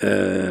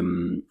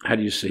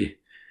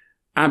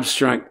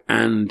 abstract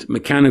and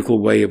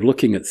mechanical way of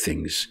looking at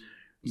things.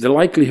 The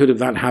likelihood of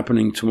that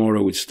happening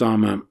tomorrow with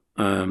Starmer,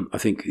 I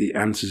think it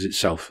answers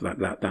itself,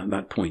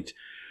 that point.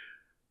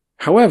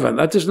 However,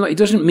 it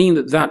doesn't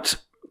mean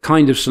that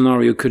kind of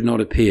scenario could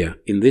not appear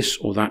in this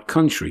or that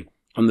country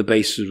on the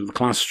basis of the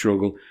class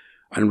struggle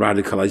and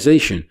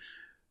radicalization.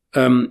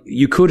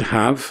 You could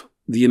have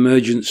the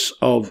emergence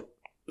of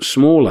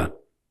smaller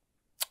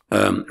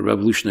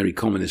revolutionary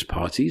communist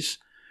parties.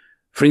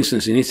 For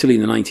instance, in Italy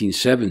in the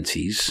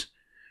 1970s,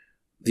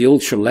 the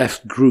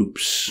ultra-left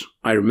groups,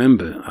 I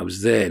remember, I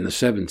was there in the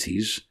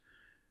 70s,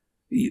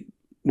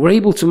 were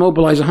able to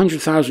mobilize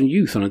 100,000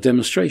 youth on a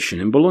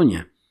demonstration in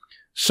Bologna.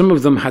 Some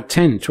of them had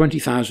 10,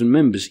 20,000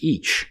 members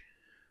each.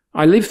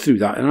 I lived through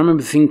that, and I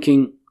remember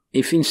thinking,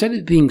 if instead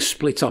of being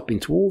split up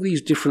into all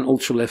these different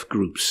ultra-left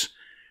groups,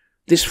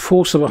 this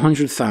force of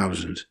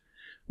 100,000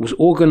 was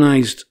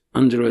organized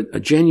under a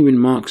genuine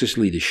Marxist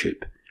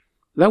leadership,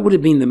 that would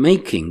have been the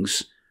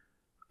makings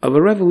of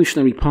a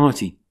revolutionary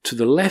party to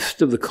the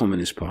left of the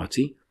Communist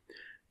Party.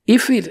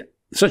 If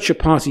such a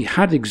party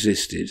had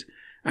existed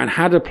and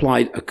had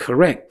applied a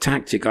correct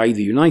tactic, i.e.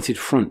 the United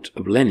Front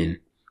of Lenin,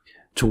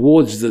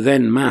 towards the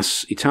then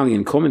mass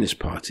Italian Communist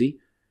Party,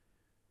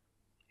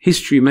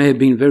 history may have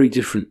been very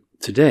different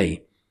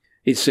today.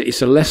 It's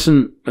a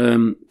lesson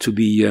to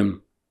be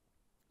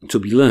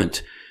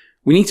learnt.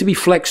 We need to be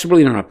flexible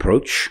in our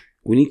approach.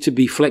 We need to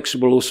be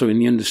flexible also in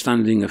the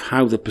understanding of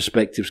how the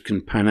perspectives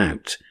can pan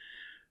out.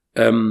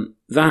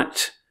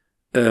 That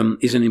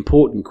is an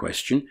important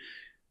question.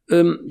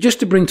 Just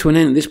to bring to an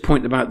end this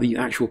point about the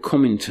actual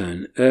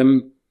Comintern,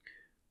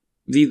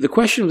 the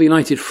question of the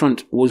United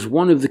Front was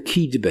one of the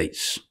key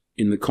debates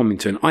in the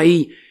Comintern,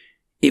 i.e.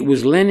 it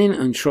was Lenin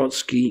and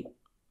Trotsky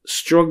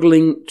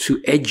struggling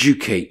to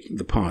educate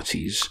the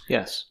parties,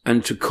 yes,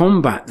 and to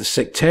combat the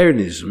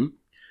sectarianism,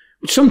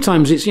 which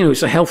sometimes it's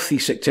a healthy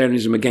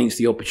sectarianism against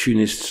the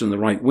opportunists and the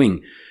right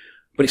wing,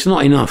 but it's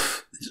not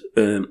enough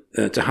to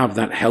have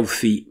that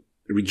healthy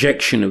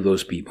rejection of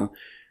those people.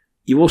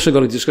 You've also got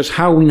to discuss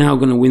how we're now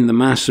going to win the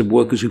mass of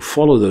workers who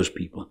follow those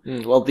people.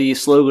 Well, the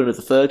slogan of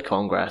the Third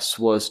Congress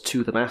was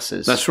 "to the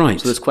masses." That's right.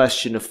 So this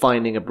question of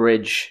finding a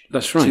bridge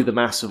That's right. to the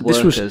mass of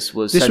workers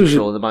was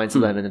central in the minds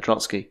of Lenin and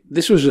Trotsky.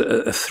 This was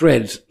a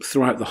thread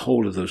throughout the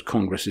whole of those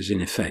congresses,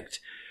 in effect.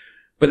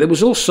 But there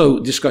was also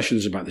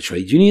discussions about the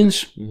trade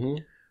unions. Mm-hmm.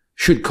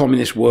 Should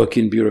communists work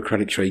in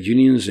bureaucratic trade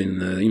unions,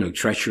 in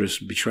treacherous,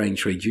 betraying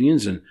trade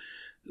unions? And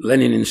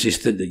Lenin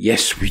insisted that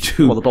yes, we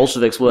do. Well, the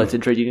Bolsheviks worked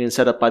in trade unions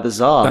set up by the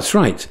Tsar. That's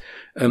right.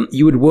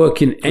 You would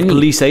work in any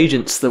police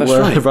agents that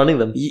were running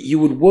them. You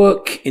would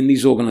work in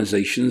these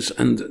organizations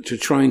and to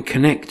try and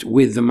connect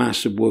with the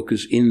mass of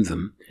workers in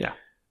them. Yeah.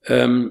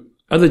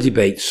 Other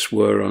debates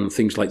were on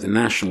things like the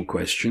national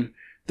question,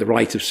 the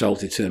right of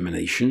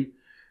self-determination,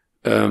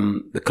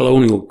 the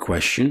colonial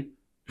question.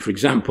 For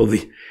example,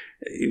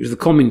 it was the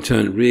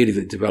Comintern really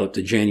that developed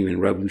a genuine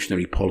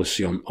revolutionary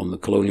policy on the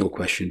colonial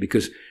question,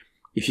 because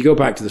if you go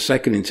back to the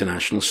Second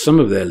International, some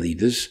of their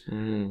leaders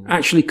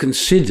actually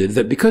considered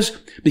that because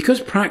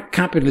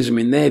capitalism,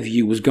 in their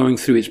view, was going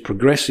through its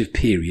progressive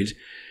period,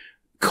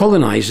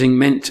 colonizing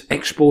meant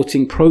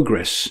exporting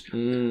progress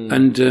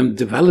and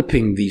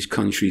developing these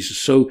countries.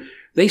 So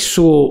they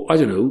saw, I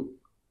don't know,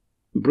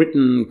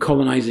 Britain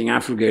colonizing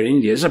Africa and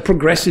India as a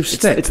progressive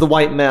step. It's the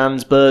white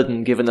man's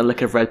burden given a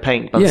lick of red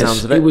paint, by the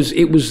sounds of it.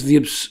 It was the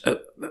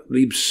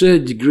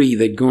absurd degree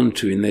they'd gone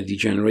to in their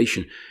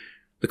degeneration.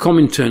 The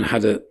Comintern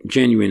had a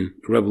genuine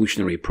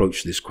revolutionary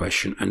approach to this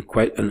question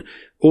and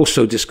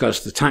also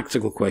discussed the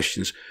tactical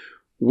questions.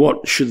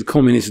 What should the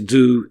communists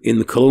do in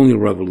the colonial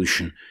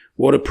revolution?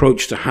 What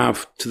approach to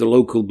have to the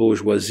local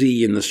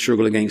bourgeoisie in the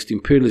struggle against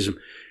imperialism?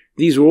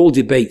 These are all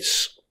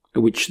debates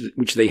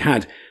which they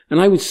had. And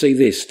I would say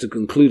this, to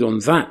conclude on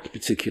that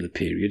particular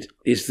period,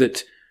 is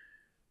that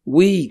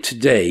we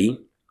today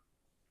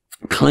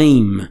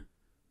claim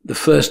the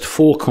first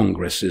 4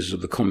 congresses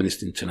of the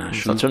Communist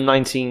International. That's from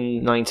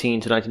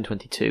 1919 to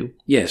 1922.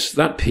 Yes,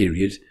 that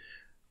period.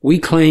 We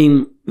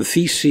claim the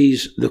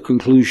theses, the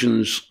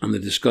conclusions, and the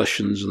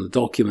discussions and the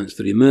documents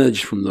that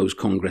emerged from those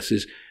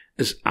congresses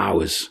as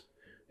ours.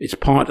 It's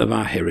part of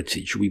our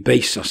heritage. We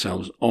base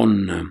ourselves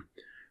on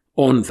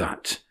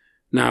that.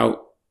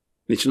 Now,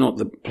 it's not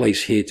the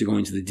place here to go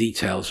into the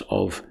details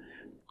of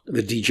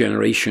the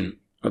degeneration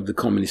of the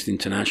Communist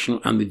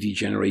International and the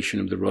degeneration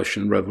of the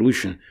Russian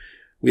Revolution.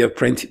 We have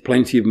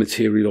plenty of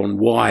material on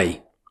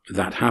why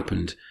that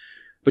happened.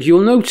 But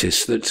you'll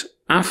notice that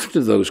after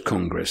those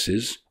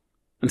congresses,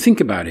 and think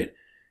about it,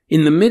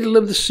 in the middle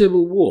of the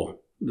Civil War,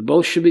 the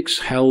Bolsheviks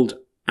held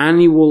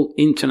annual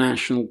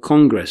international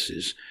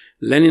congresses.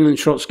 Lenin and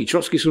Trotsky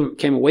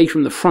came away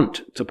from the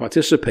front to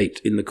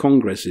participate in the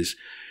congresses.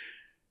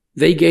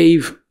 They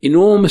gave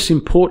enormous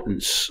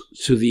importance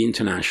to the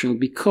international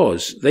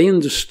because they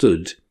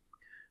understood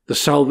the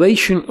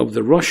salvation of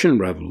the Russian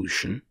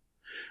Revolution,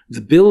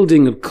 the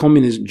building of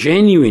communism,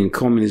 genuine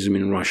communism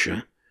in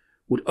Russia,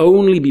 would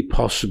only be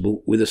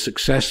possible with a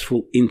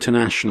successful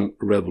international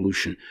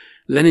revolution.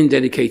 Lenin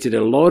dedicated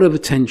a lot of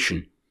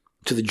attention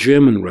to the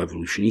German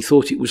Revolution. He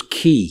thought it was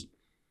key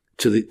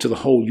to the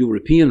whole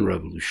European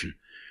revolution.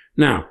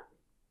 Now,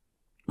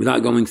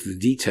 without going into the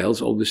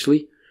details,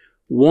 obviously,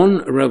 one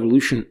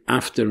revolution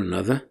after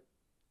another,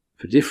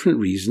 for different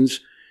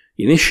reasons,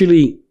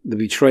 initially the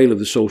betrayal of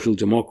the social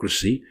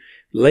democracy,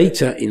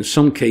 later, in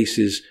some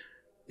cases,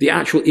 the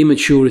actual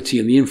immaturity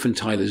and the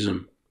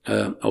infantilism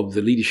of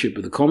the leadership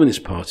of the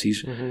communist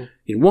parties,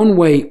 in one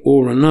way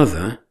or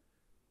another,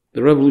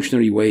 the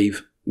revolutionary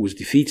wave was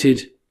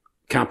defeated,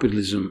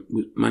 capitalism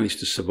managed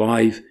to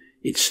survive,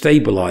 it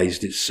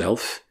stabilized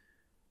itself.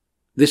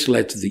 This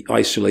led to the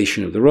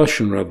isolation of the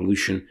Russian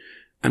Revolution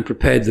and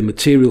prepared the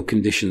material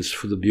conditions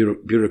for the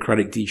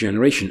bureaucratic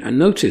degeneration. And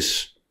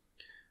notice,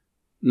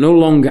 no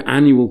longer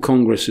annual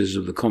congresses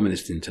of the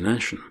Communist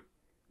International.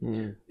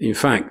 In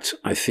fact,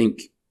 I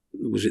think,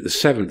 was it the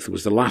 7th,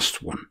 was the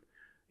last one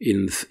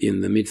in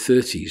the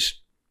mid-30s.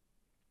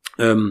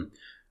 And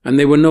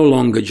they were no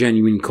longer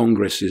genuine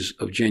congresses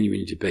of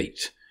genuine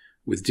debate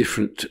with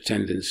different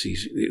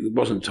tendencies. It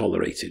wasn't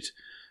tolerated.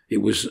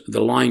 It was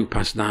the line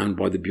passed down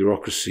by the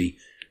bureaucracy,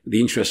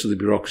 the interests of the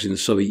bureaucracy in the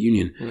Soviet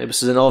Union. It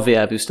was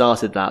Zinoviev who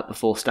started that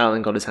before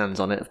Stalin got his hands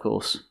on it, of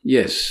course.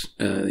 Yes.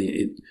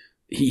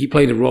 He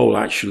played a role,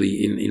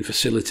 actually, in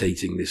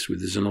facilitating this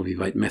with the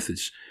Zinovievite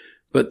methods.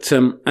 But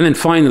and then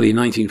finally, in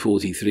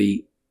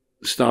 1943,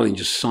 Stalin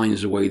just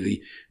signs away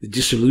the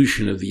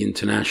dissolution of the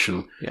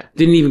International. Yeah.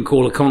 Didn't even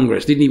call a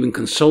Congress, didn't even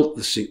consult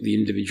the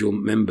individual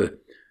member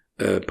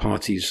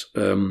parties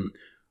on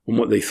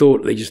what they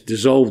thought. They just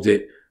dissolved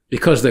it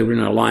because they were in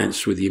an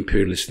alliance with the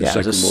imperialists in the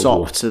Second World War.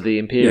 It was a sop to the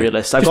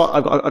imperialists. Yeah. I've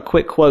got a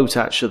quick quote,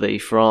 actually,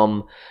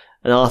 from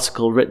an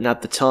article written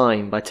at the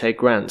time by Ted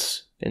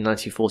Grant in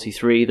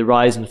 1943, The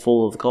Rise and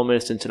Fall of the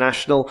Communist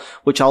International,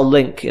 which I'll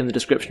link in the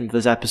description for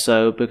this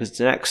episode because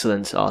it's an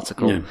excellent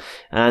article. Yeah.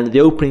 And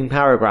the opening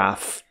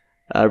paragraph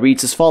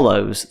reads as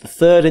follows: "The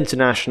Third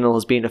International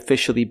has been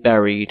officially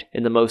buried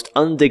in the most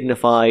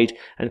undignified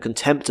and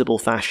contemptible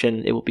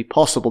fashion it would be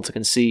possible to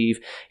conceive.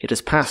 It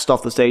has passed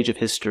off the stage of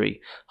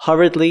history,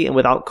 hurriedly and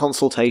without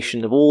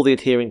consultation of all the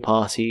adhering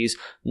parties,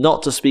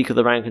 not to speak of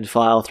the rank and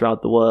file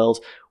throughout the world,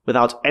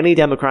 without any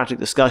democratic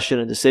discussion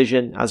and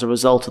decision as a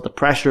result of the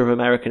pressure of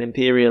American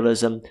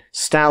imperialism.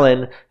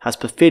 Stalin has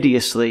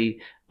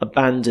perfidiously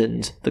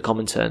abandoned the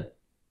Comintern."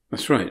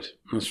 That's right.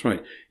 That's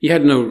right. He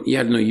had no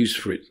use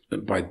for it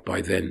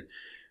by then.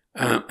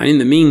 And in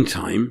the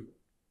meantime,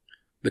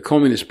 the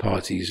communist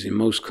parties in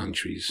most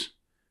countries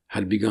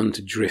had begun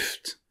to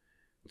drift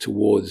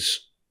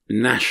towards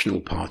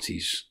national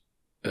parties,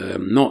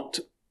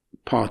 not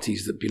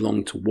parties that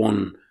belonged to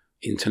one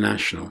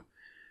international.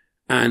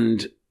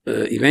 And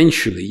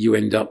eventually you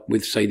end up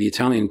with, say, the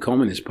Italian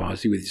Communist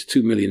Party with its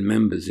 2 million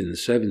members in the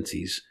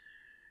 70s,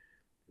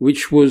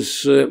 which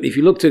was, if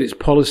you looked at its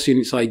policy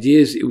and its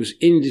ideas, it was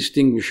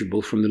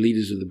indistinguishable from the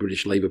leaders of the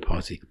British Labour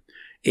Party.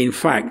 In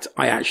fact,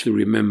 I actually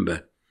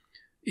remember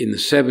in the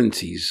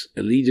 70s,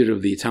 a leader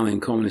of the Italian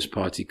Communist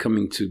Party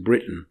coming to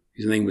Britain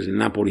his name was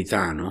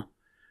Napolitano,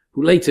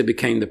 who later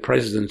became the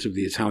president of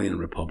the Italian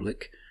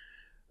Republic,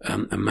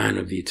 a man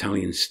of the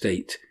Italian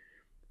state,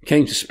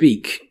 came to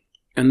speak,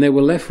 and there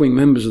were left-wing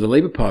members of the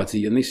Labour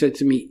Party, and they said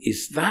to me,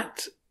 "Is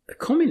that a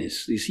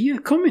communist? Is he a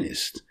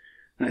communist?"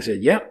 And I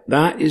said, "Yeah,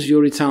 that is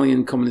your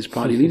Italian Communist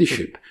Party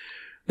leadership."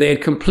 They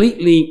had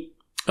completely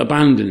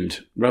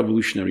abandoned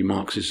revolutionary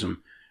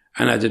Marxism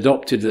and had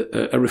adopted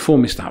a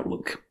reformist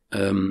outlook.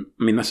 I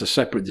mean, that's a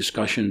separate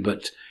discussion,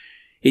 but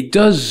it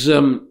does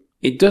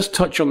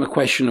touch on the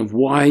question of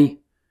why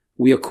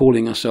we are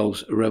calling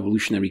ourselves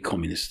revolutionary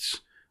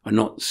communists and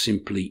not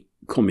simply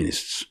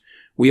communists.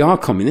 We are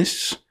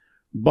communists,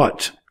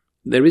 but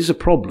there is a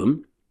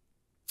problem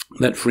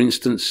that, for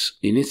instance,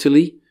 in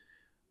Italy,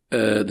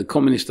 the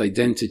communist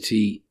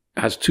identity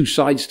has two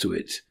sides to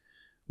it.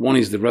 One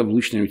is the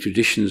revolutionary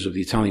traditions of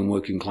the Italian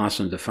working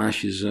class under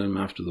fascism,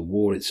 after the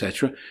war,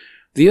 etc.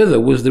 The other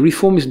was the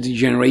reformist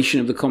degeneration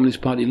of the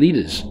Communist Party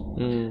leaders.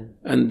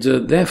 And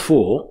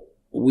therefore,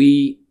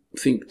 we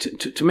think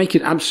to make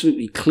it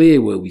absolutely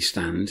clear where we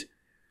stand,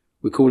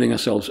 we're calling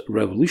ourselves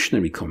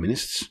revolutionary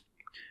communists.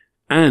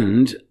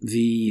 And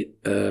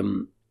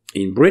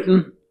in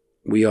Britain,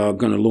 we are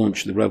going to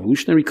launch the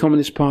Revolutionary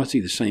Communist Party,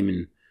 the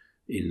same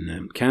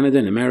in Canada.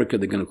 In America,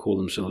 they're going to call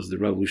themselves the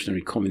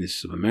Revolutionary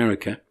Communists of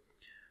America.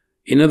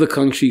 In other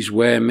countries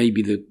where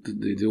maybe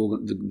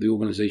the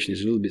organization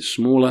is a little bit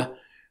smaller,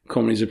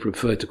 communists have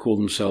preferred to call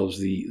themselves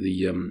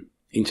the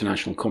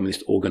International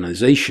Communist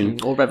Organization.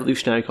 Or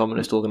Revolutionary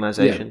Communist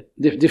Organization.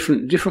 Yeah,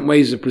 different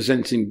ways of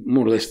presenting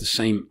more or less the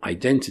same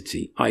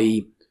identity,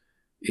 i.e.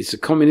 it's a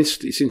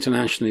communist, it's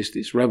internationalist,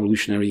 it's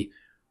revolutionary,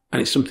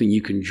 and it's something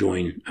you can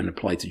join and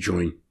apply to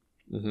join.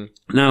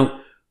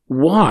 Now,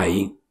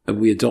 why have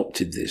we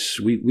adopted this?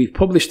 We've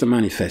published a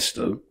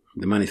manifesto,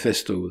 the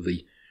manifesto of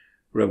the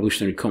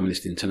Revolutionary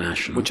Communist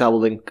International, which I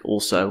will link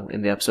also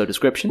in the episode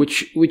description,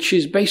 which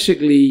is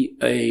basically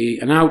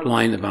an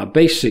outline of our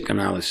basic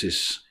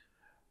analysis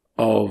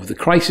of the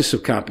crisis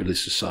of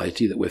capitalist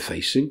society that we're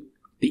facing,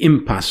 the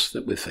impasse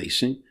that we're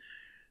facing,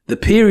 the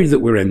period that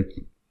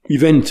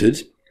we've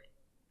entered.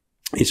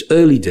 It's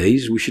early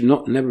days. We should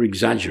never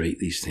exaggerate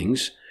these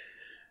things,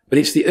 but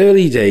it's the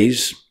early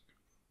days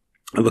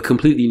of a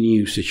completely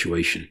new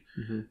situation,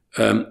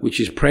 which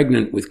is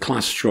pregnant with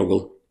class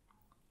struggle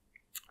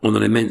on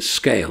an immense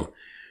scale.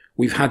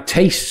 We've had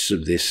tastes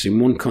of this in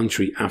one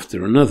country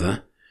after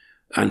another,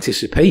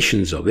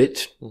 anticipations of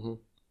it.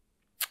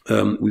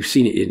 We've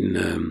seen it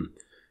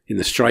in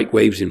the strike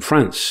waves in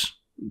France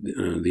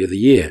the other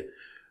year.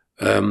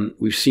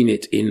 We've seen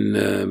it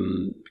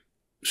in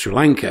Sri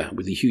Lanka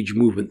with the huge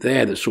movement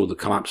there that saw the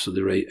collapse of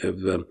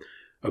the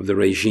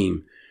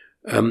regime.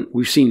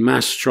 We've seen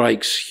mass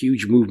strikes,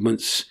 huge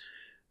movements.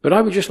 But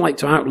I would just like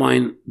to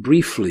outline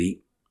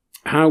briefly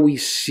how we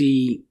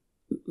see.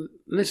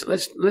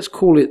 Let's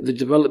call it the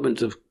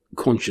development of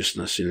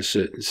consciousness in a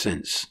certain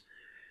sense.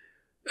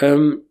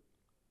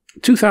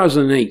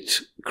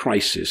 2008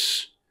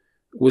 crisis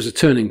was a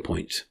turning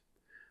point.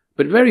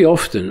 But very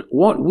often,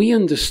 what we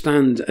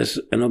understand as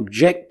an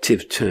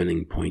objective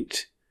turning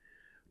point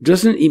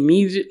doesn't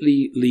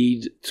immediately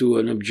lead to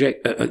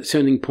a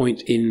turning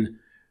point in,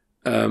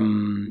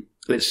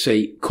 let's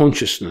say,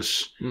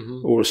 consciousness,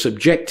 or a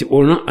subjective,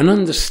 or an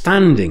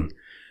understanding.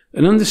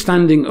 An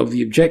understanding of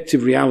the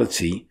objective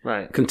reality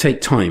can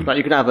take time. Right,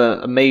 you can have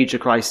a major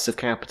crisis of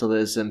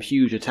capitalism,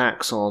 huge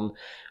attacks on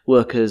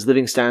workers'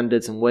 living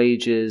standards and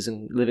wages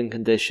and living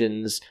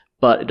conditions,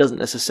 but it doesn't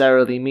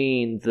necessarily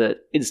mean that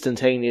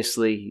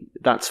instantaneously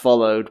that's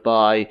followed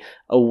by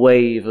a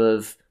wave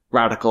of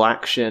radical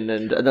action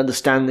and an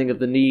understanding of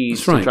the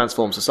needs to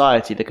transform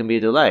society. There can be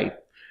a delay.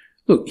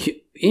 Look,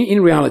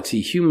 in reality,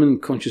 human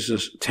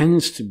consciousness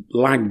tends to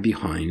lag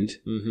behind.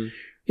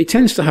 It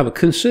tends to have a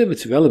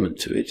conservative element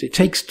to it. It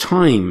takes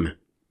time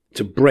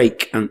to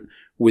break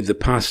with the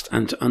past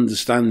and to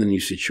understand the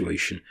new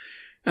situation.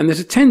 And there's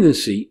a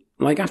tendency,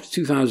 like after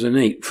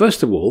 2008,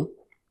 first of all,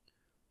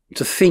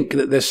 to think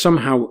that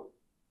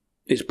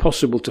it's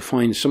possible to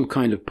find some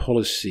kind of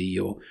policy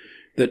or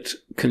that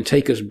can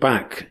take us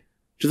back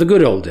to the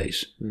good old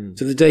days,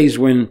 to the days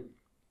when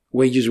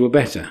wages were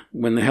better,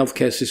 when the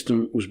healthcare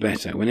system was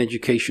better, when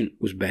education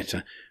was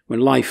better, when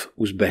life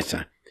was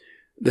better.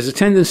 There's a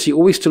tendency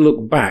always to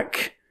look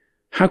back.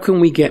 How can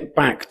we get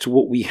back to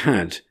what we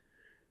had?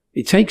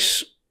 It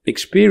takes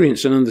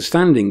experience and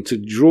understanding to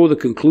draw the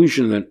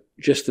conclusion that,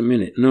 just a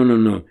minute,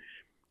 no.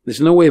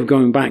 There's no way of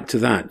going back to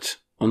that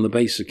on the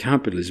basis of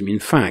capitalism. In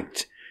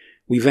fact,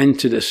 we've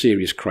entered a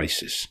serious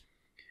crisis.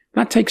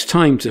 That takes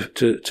time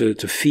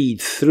to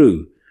feed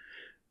through.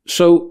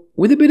 So,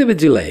 with a bit of a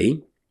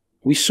delay,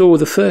 we saw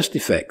the first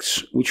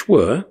effects, which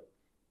were,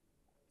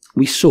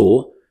 we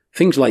saw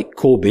things like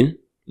Corbyn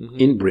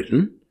in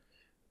Britain,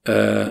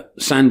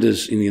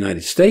 Sanders in the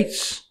United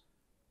States,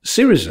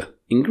 Syriza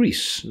in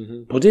Greece,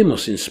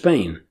 Podemos in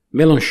Spain,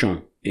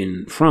 Mélenchon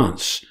in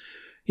France.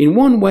 In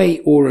one way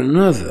or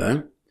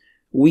another,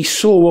 we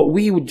saw what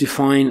we would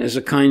define as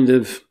a kind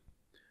of,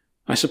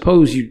 I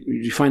suppose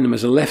you define them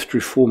as a left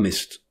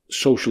reformist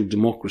social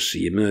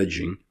democracy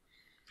emerging.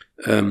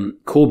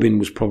 Corbyn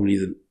was probably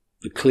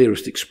the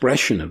clearest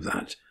expression of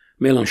that.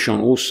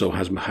 Mélenchon also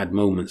has had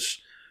moments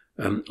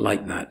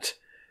like that.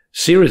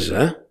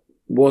 Syriza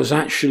was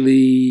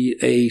actually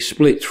a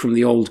split from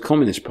the old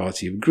Communist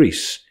Party of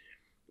Greece.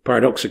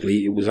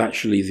 Paradoxically, it was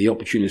actually the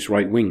opportunist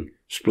right-wing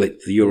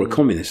split, the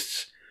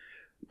Euro-communists.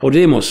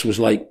 Podemos was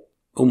like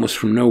almost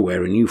from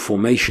nowhere, a new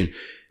formation.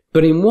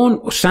 But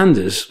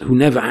Sanders, who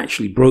never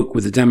actually broke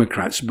with the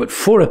Democrats, but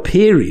for a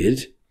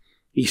period,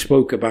 he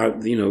spoke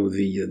about,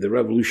 the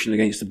revolution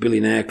against the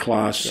billionaire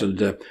class and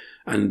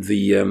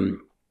the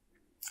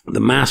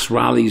mass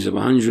rallies of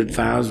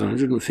 100,000,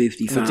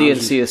 150,000. The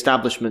DNC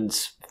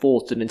establishment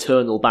fought an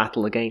internal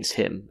battle against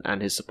him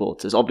and his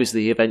supporters.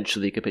 Obviously, he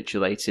eventually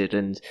capitulated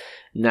and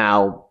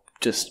now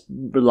just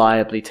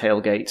reliably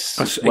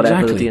tailgates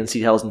whatever the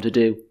DNC tells him to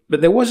do.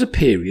 But there was a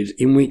period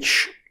in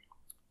which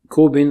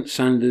Corbyn,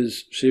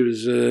 Sanders,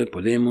 Syriza,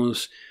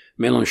 Podemos,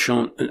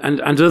 Mélenchon,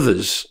 and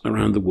others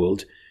around the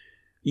world,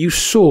 you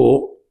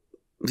saw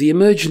the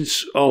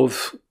emergence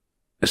of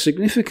a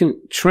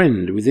significant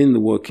trend within the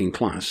working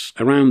class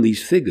around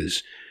these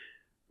figures.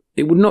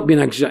 It would not be an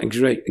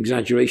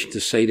exaggeration to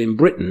say that in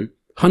Britain,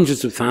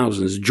 hundreds of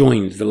thousands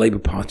joined the Labour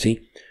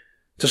Party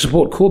to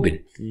support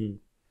Corbyn.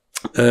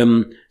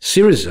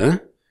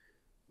 Syriza,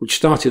 which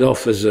started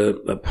off as a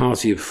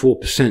party of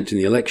 4% in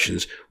the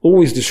elections,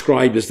 always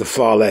described as the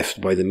far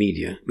left by the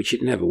media, which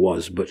it never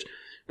was, but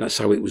that's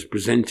how it was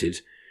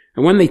presented.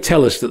 And when they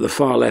tell us that the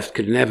far left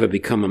could never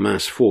become a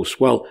mass force,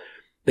 well,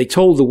 they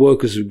told the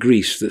workers of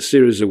Greece that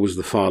Syriza was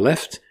the far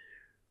left.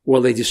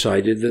 Well, they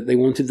decided that they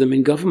wanted them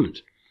in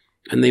government.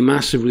 And they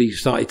massively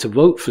started to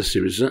vote for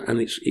Syriza, and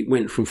it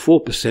went from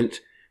 4%,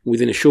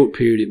 within a short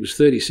period it was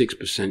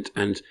 36%,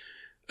 and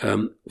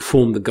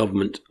formed the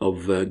government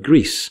of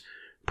Greece.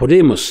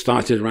 Podemos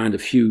started around a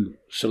few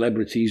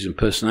celebrities and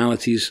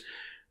personalities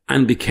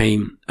and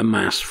became a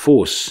mass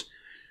force.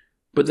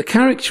 But the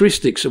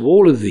characteristics of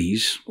all of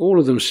these, all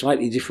of them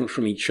slightly different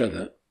from each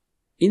other,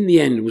 in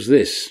the end was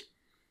this.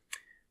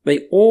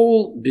 They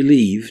all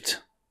believed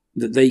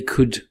that they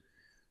could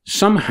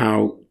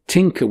somehow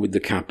tinker with the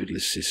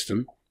capitalist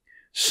system,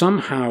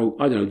 somehow,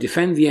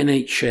 defend the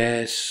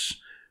NHS,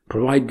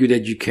 provide good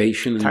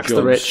education and jobs. Tax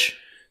the rich.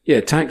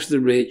 Yeah, tax the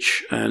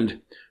rich.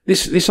 And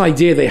this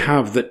idea they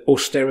have that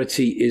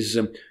austerity is,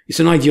 it's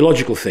an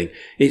ideological thing.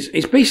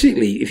 It's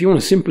basically, if you want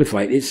to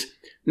simplify it, it's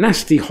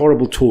nasty,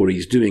 horrible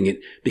Tories doing it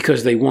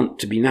because they want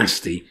to be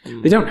nasty.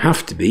 They don't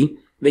have to be.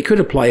 They could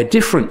apply a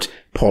different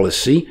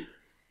policy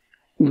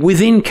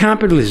within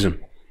capitalism,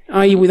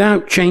 i.e.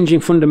 without changing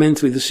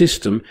fundamentally the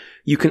system,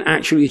 you can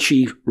actually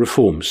achieve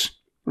reforms,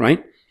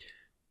 right?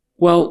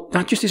 Well,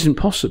 that just isn't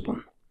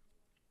possible.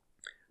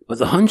 But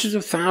the hundreds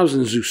of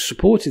thousands who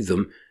supported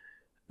them,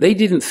 they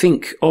didn't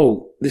think,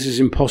 this is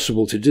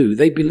impossible to do.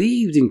 They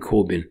believed in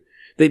Corbyn.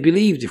 They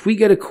believed if we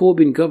get a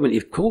Corbyn government,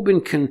 if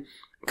Corbyn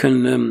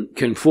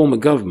can form a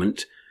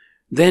government,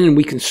 then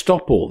we can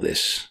stop all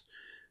this.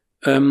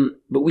 But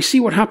we see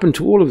what happened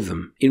to all of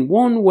them. In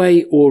one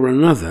way or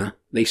another,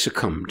 they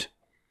succumbed.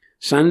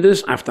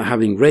 Sanders, after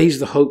having raised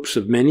the hopes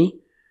of many,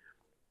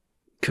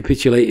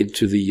 capitulated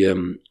to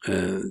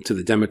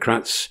the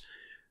Democrats.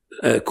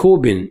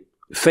 Corbyn,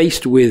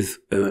 faced with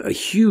a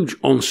huge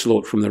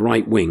onslaught from the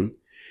right wing,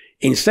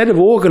 instead of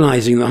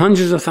organising the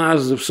hundreds of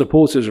thousands of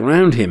supporters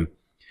around him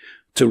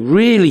to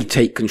really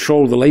take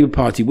control of the Labour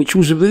Party, which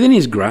was within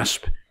his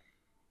grasp,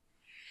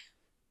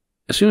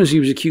 as soon as he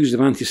was accused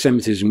of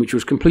anti-Semitism, which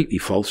was completely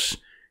false,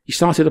 he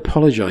started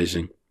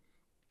apologising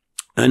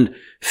and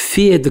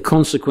feared the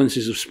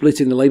consequences of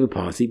splitting the Labour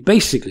Party.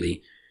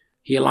 Basically,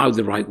 he allowed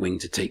the right wing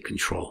to take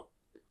control.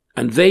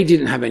 And they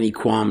didn't have any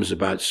qualms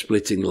about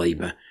splitting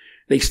Labour.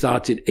 They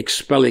started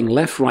expelling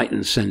left, right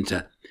and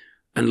centre,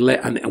 and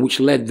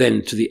which led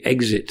then to the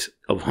exit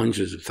of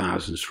hundreds of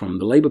thousands from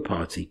the Labour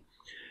Party.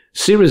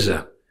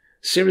 Syriza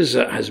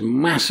has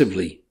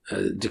massively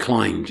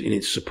declined in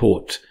its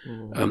support,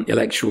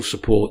 electoral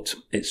support,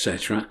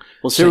 etc.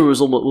 Well,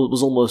 Syriza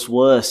was almost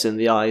worse in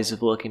the eyes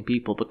of working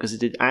people because it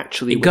did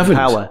actually win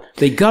power.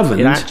 They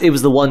governed. It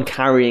was the one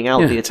carrying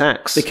out the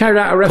attacks. They carried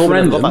out a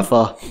referendum,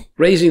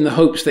 raising the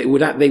hopes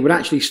that they would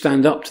actually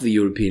stand up to the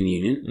European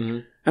Union. Mm-hmm.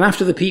 And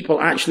after the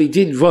people actually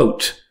did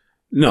vote,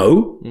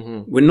 no,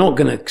 we're not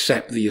going to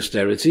accept the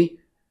austerity,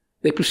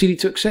 they proceeded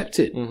to accept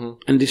it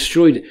and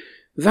destroyed it.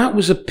 That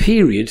was a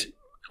period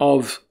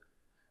of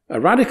a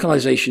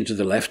radicalization to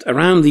the left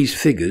around these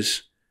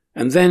figures,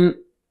 and then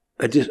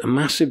a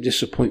massive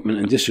disappointment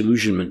and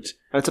disillusionment.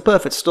 And it's a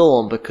perfect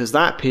storm because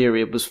that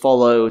period was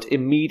followed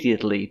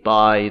immediately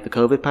by the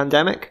COVID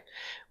pandemic,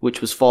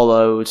 which was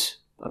followed,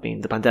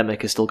 the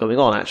pandemic is still going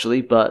on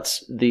actually, but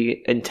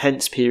the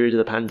intense period of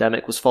the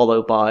pandemic was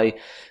followed by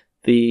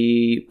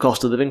the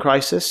cost of living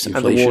crisis,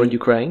 inflation, and the war in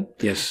Ukraine.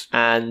 Yes.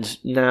 And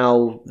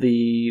now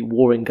the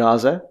war in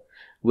Gaza,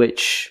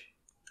 which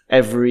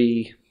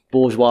every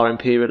bourgeois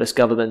imperialist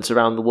government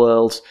around the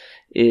world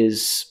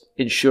is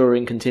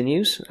ensuring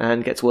continues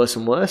and gets worse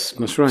and worse.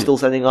 That's right. Still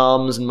sending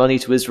arms and money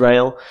to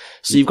Israel.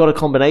 So you've got a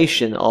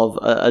combination of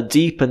a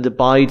deep and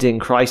abiding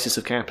crisis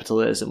of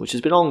capitalism, which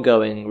has been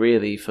ongoing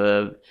really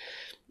for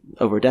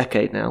over a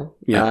decade now.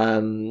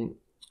 Yeah.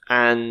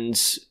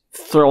 And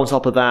throw on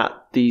top of that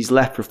these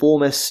left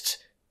reformist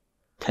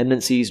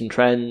tendencies and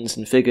trends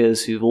and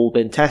figures who've all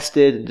been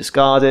tested and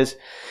discarded,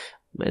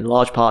 in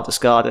large part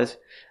discarded.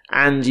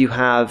 And you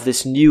have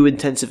this new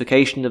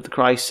intensification of the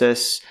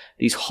crisis,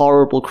 these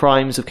horrible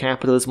crimes of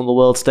capitalism on the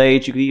world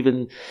stage. We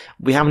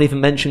haven't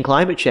even mentioned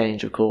climate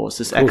change, of course,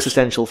 this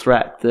existential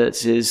threat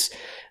that is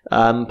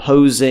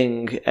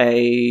posing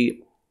a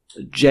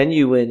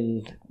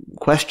genuine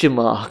question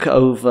mark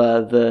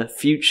over the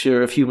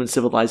future of human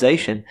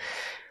civilization.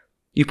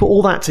 You put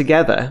all that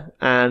together,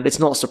 and it's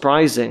not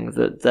surprising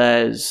that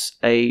there's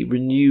a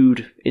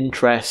renewed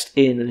interest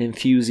in and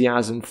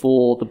enthusiasm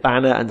for the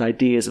banner and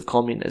ideas of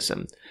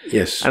communism.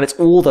 Yes. And it's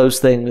all those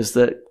things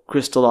that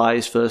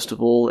crystallized, first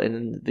of all,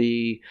 in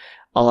the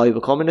Ally of the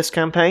Communist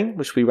campaign,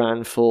 which we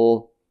ran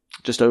for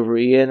just over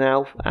a year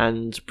now,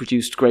 and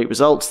produced great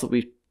results that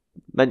we've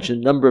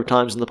mentioned a number of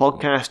times in the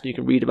podcast, and you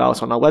can read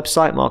about on our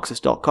website,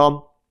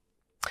 Marxist.com.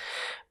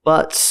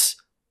 But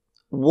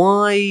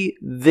why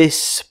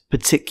this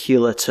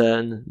particular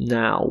turn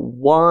now?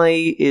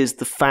 Why is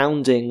the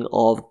founding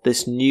of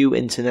this new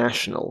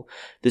international,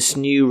 this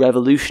new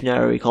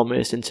revolutionary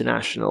communist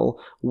international,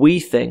 we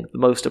think the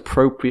most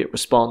appropriate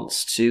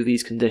response to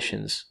these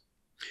conditions?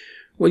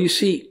 Well, you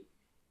see,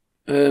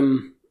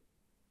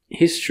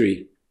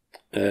 history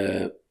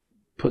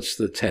puts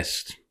to the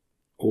test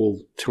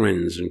all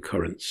trends and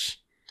currents,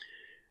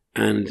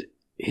 and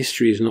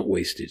history is not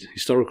wasted.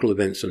 Historical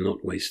events are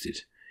not wasted.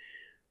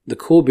 The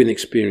Corbyn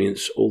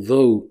experience,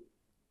 although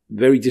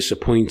very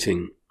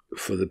disappointing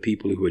for the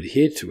people who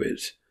adhered to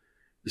it,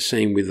 the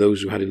same with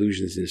those who had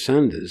illusions in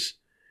Sanders,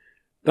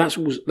 that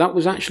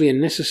was actually a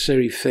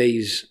necessary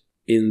phase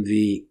in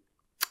the,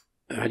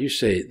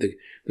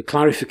 the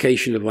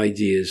clarification of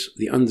ideas,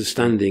 the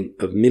understanding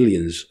of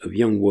millions of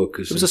young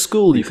workers. It was a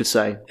school, you could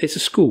say. It's a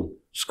school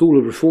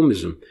of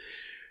reformism.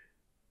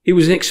 It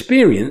was an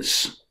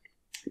experience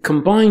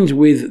combined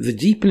with the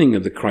deepening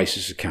of the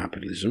crisis of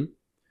capitalism.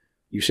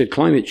 You said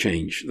climate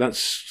change.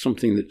 That's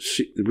something that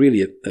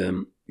really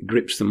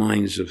grips the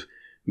minds of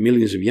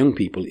millions of young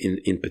people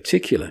in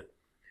particular.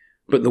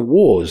 But the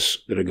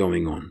wars that are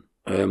going on,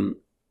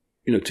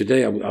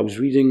 today I was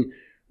reading,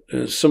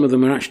 some of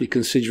them are actually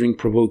considering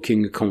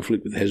provoking a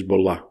conflict with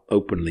Hezbollah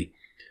openly,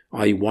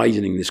 i.e.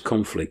 widening this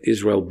conflict.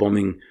 Israel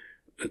bombing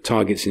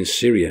targets in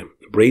Syria,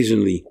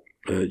 brazenly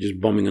just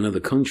bombing another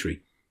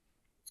country,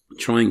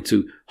 trying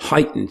to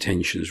heighten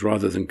tensions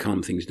rather than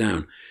calm things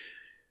down.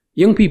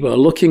 Young people are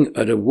looking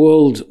at a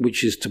world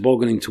which is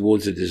tobogganing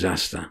towards a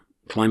disaster.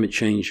 Climate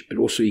change, but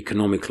also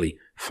economically.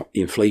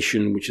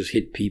 Inflation, which has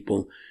hit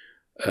people,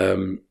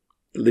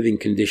 living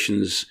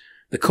conditions,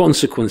 the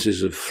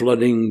consequences of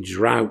flooding,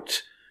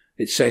 drought,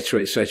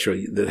 etc., etc.,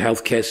 the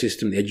healthcare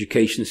system, the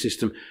education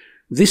system.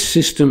 This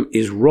system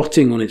is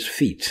rotting on its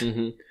feet.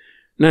 Mm-hmm.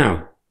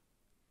 Now,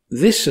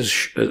 this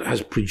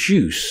has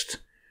produced,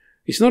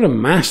 it's not a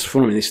mass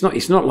phenomenon.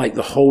 It's not like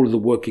the whole of the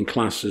working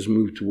class has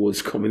moved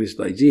towards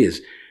communist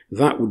ideas.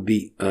 That would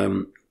be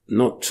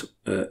not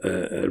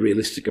a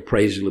realistic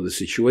appraisal of the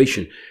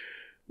situation.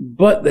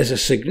 But there's a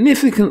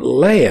significant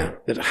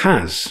layer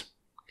that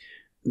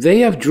they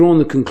have drawn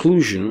the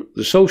conclusion,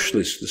 the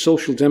socialists, the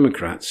social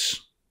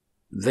democrats,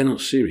 they're not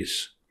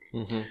serious.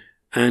 Mm-hmm.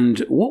 And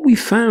what we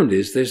found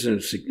is there's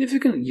a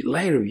significant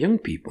layer of young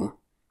people,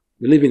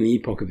 we live in the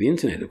epoch of the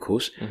internet, of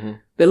course, mm-hmm.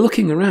 They're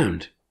looking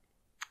around,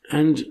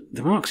 and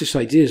the Marxist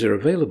ideas are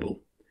available.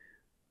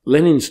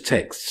 Lenin's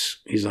texts,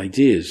 his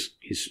ideas,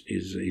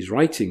 his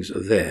writings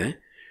are there.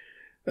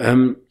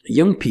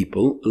 Young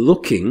people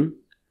looking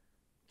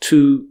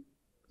to,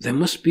 there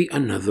must be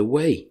another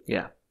way.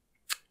 Yeah.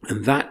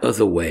 And that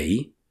other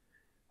way,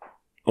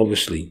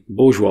 obviously,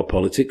 bourgeois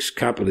politics,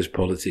 capitalist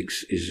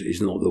politics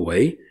is not the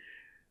way.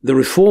 The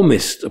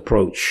reformist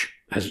approach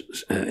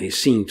is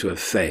seen to have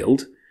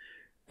failed,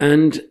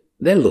 and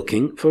they're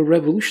looking for a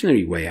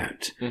revolutionary way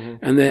out. Mm-hmm.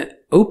 And they're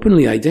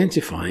openly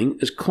identifying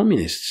as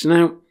communists.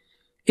 Now,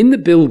 in the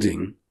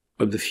building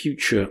of the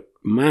future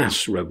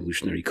mass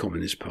revolutionary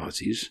communist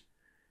parties,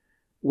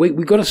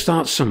 we've got to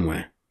start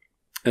somewhere.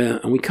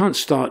 And we can't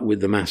start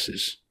with the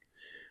masses.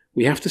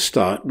 We have to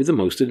start with the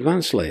most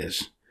advanced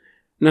layers.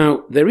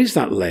 Now, there is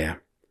that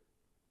layer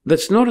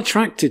that's not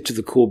attracted to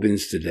the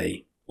Corbyns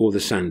today or the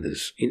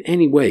Sanders in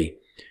any way.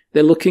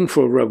 They're looking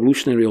for a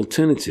revolutionary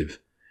alternative.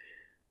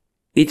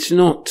 It's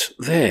not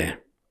there.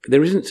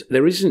 There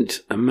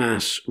isn't a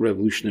mass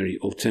revolutionary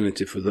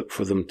alternative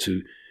for them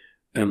to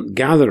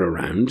gather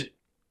around.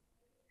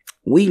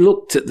 We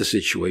looked at the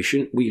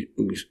situation. We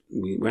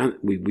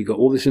got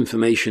all this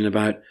information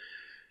about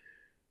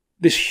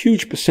this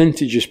huge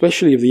percentage,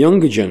 especially of the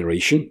younger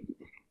generation,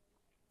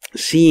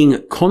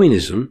 seeing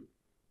communism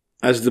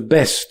as the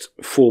best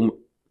form,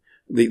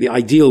 the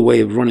ideal way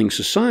of running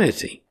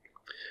society,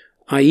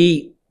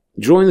 i.e.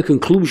 drawing the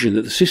conclusion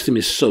that the system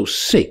is so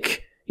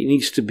sick, it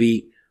needs to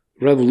be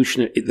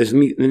revolutionary.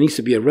 There needs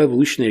to be a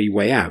revolutionary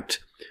way out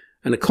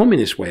and a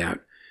communist way out.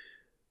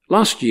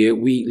 Last year,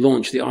 we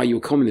launched the Are You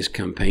a Communist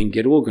campaign,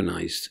 Get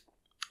Organized,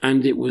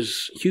 and it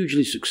was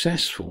hugely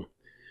successful.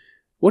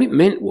 What it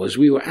meant was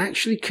we were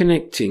actually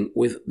connecting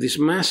with this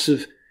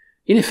massive,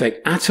 in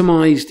effect,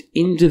 atomized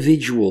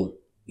individual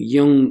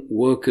young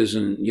workers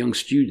and young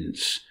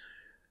students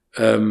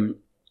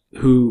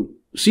who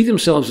see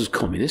themselves as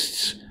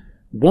communists,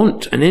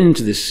 want an end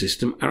to this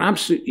system, are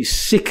absolutely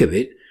sick of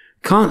it,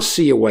 can't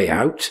see a way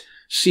out,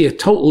 see a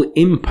total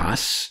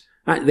impasse.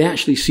 They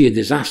actually see a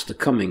disaster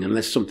coming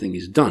unless something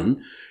is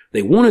done.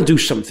 They want to do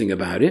something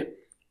about it,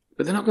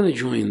 but they're not going to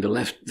join the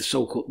left, the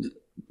so-called,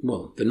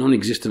 well, the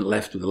non-existent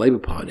left of the Labour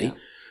Party,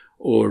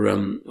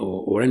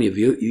 or any of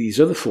these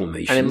other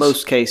formations. And in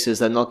most cases,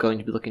 they're not going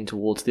to be looking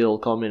towards the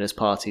old communist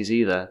parties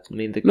either. I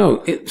mean,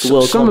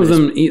 some of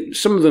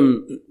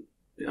them.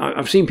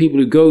 I've seen people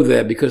who go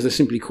there because they're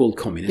simply called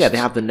communists. Yeah, they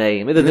have the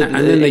name.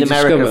 In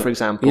America, for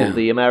example,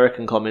 the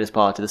American Communist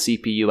Party, the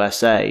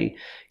CPUSA,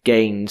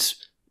 gained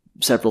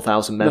several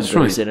thousand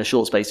members in a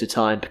short space of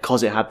time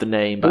because it had the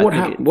name, but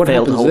I think it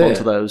failed to hold on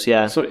to those.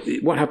 Yeah. So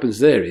what happens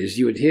there is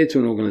you adhere to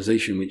an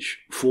organisation which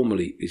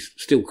formally is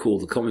still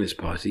called the Communist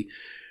Party,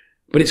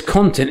 but its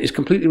content is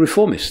completely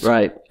reformist.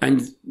 Right.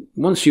 And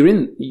once you're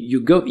in,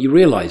 you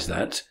realise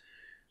that.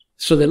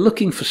 So they're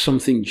looking for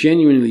something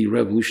genuinely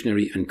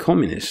revolutionary and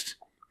communist.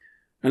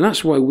 And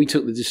that's why we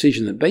took the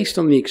decision that based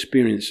on the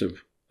experience of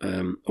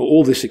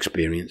all this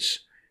experience,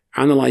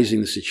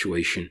 analysing the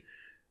situation,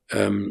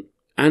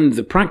 and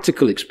the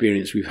practical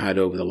experience we've had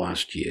over the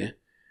last year,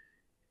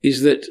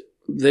 is that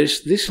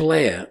there's this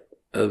layer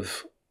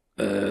of,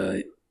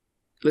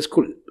 let's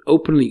call it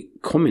openly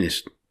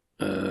communist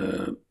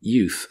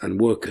youth and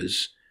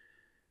workers,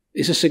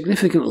 is a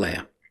significant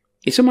layer.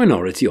 It's a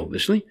minority,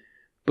 obviously,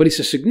 but it's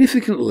a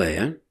significant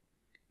layer.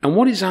 And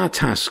what is our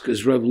task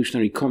as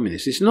revolutionary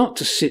communists? It's not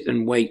to sit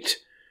and wait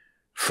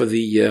for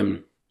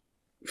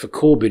for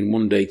Corbyn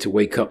one day to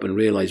wake up and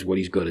realise what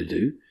he's got to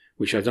do,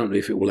 which I don't know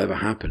if it will ever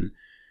happen,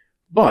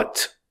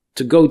 but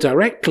to go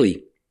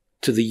directly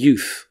to the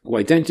youth who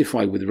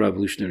identify with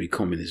revolutionary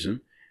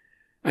communism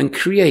and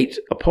create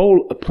a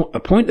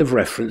point of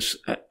reference,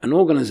 an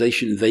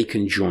organisation they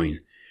can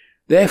join.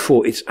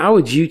 Therefore, it's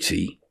our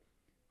duty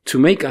to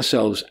make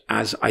ourselves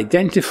as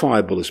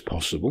identifiable as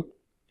possible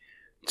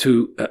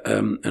to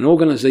an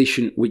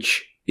organisation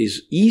which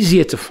is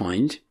easier to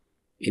find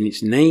in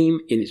its name,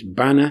 in its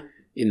banner,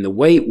 in the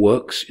way it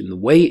works, in the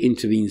way it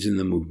intervenes in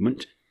the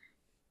movement,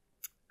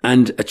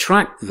 and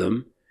attract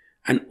them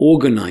and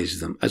organise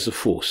them as a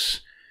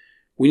force.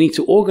 We need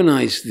to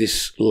organise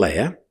this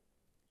layer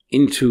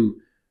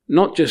into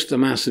not just a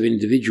mass of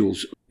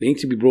individuals. They need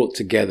to be brought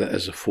together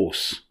as a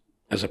force,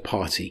 as a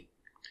party,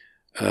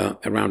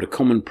 around a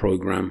common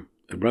programme,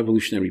 a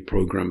revolutionary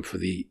programme for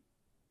the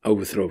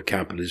overthrow of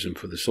capitalism,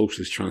 for the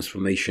socialist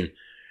transformation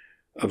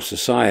of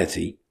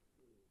society.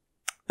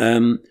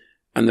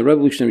 And the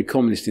Revolutionary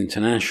Communist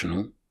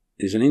International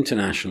is an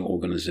international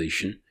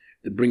organisation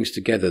that brings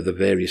together the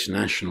various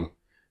national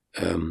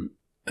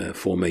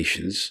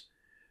formations.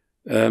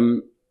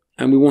 And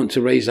we want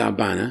to raise our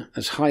banner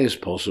as high as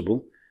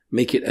possible,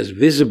 make it as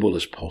visible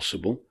as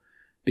possible,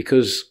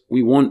 because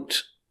we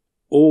want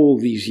all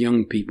these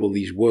young people,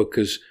 these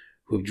workers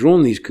who have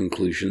drawn these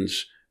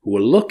conclusions, who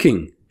are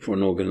looking for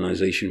an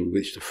organisation with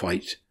which to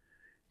fight,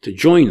 to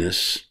join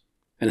us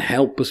and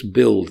help us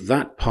build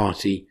that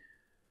party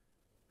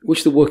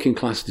which the working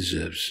class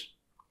deserves.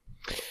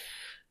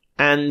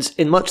 And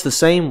in much the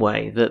same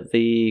way that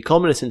the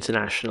Communist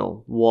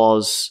International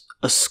was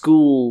a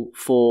school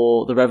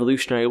for the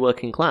revolutionary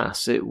working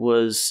class, it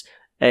was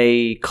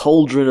a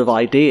cauldron of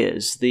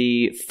ideas,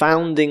 the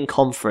founding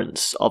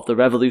conference of the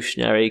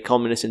Revolutionary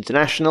Communist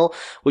International,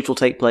 which will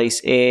take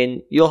place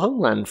in your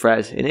homeland,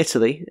 Fred, in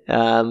Italy,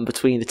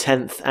 between the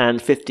 10th and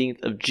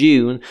 15th of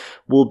June,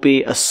 will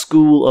be a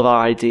school of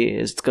our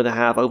ideas. It's going to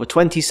have over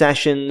 20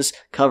 sessions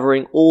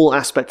covering all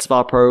aspects of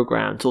our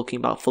program, talking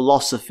about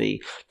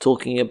philosophy,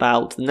 talking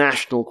about the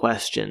national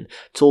question,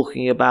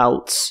 talking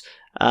about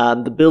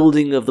the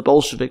building of the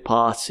Bolshevik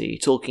Party,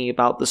 talking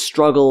about the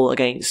struggle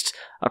against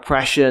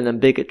oppression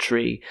and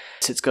bigotry.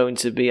 It's going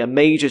to be a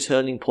major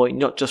turning point,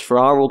 not just for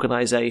our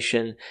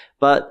organisation,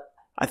 but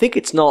I think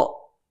it's not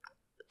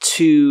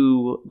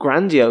too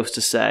grandiose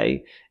to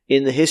say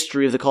in the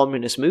history of the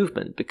communist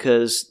movement,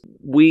 because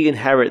we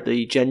inherit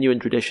the genuine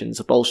traditions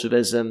of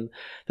Bolshevism,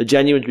 the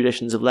genuine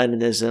traditions of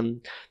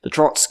Leninism, the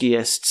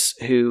Trotskyists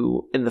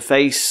who, in the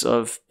face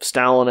of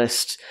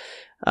Stalinist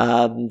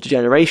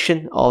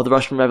degeneration of the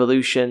Russian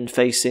Revolution,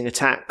 facing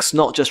attacks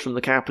not just from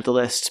the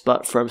capitalists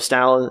but from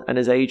Stalin and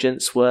his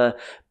agents, were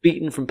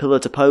beaten from pillar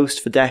to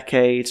post for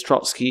decades.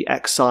 Trotsky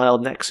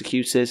exiled and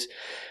executed,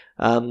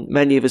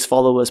 many of his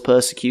followers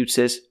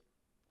persecuted.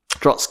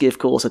 Trotsky, of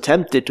course,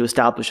 attempted to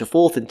establish a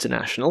fourth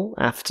international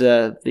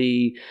after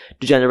the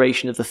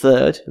degeneration of the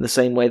third, in the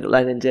same way that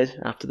Lenin did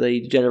after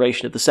the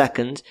degeneration of the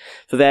second.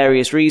 For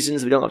various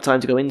reasons we don't have time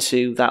to go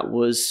into, that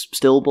was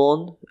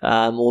stillborn,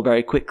 or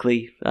very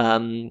quickly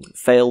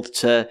failed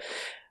to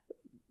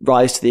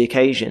rise to the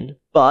occasion.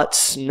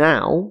 But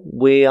now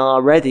we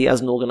are ready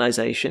as an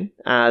organization,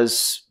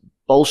 as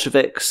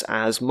Bolsheviks,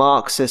 as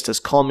Marxists, as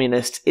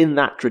communists in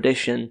that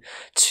tradition,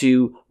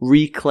 to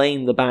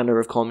reclaim the banner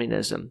of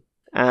communism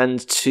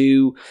and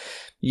to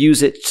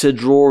use it to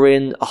draw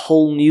in a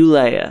whole new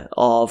layer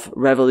of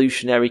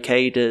revolutionary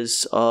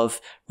cadres, of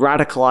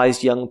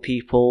radicalized young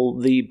people,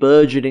 the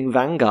burgeoning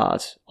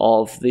vanguard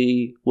of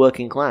the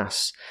working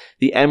class,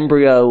 the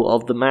embryo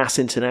of the mass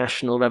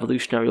international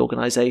revolutionary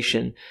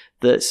organization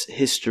that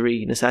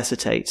history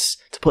necessitates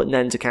to put an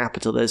end to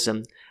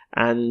capitalism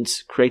and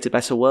create a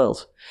better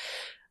world.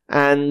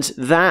 And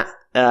that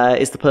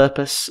is the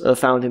purpose of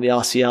founding the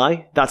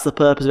RCI. That's the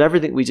purpose of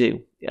everything we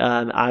do.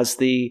 As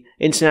the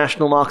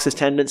International Marxist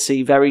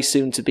Tendency, very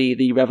soon to be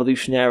the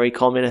Revolutionary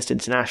Communist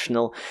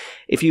International.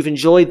 If you've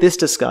enjoyed this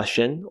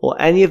discussion, or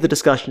any of the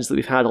discussions that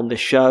we've had on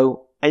this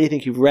show,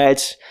 anything you've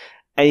read,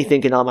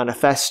 anything in our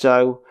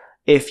manifesto,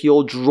 if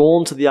you're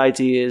drawn to the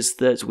ideas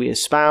that we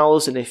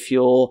espouse, and if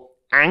you're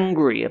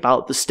angry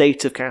about the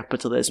state of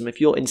capitalism,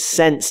 if you're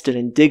incensed and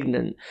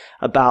indignant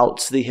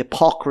about the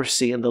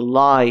hypocrisy and the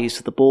lies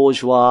of the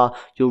bourgeois,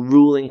 your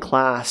ruling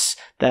class,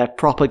 their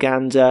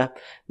propaganda,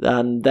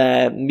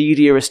 their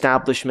media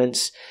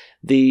establishments,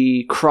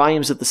 the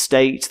crimes of the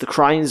state, the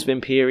crimes of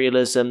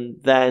imperialism,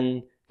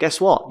 then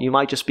guess what? You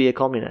might just be a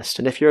communist.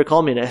 And if you're a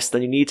communist,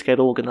 then you need to get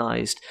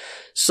organized.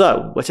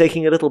 So, we're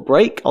taking a little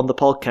break on the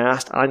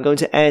podcast. I'm going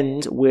to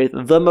end with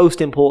the most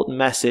important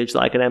message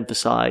that I can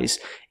emphasize.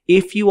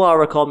 If you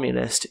are a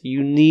communist,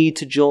 you need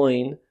to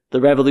join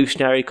the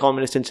Revolutionary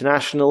Communist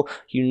International.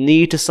 You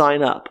need to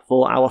sign up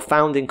for our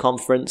founding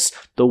conference,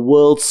 the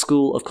World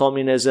School of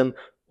Communism.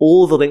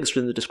 All the links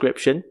are in the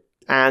description.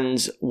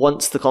 And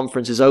once the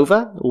conference is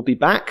over, we'll be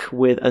back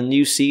with a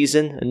new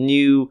season, a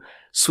new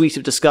suite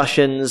of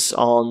discussions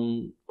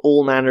on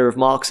all manner of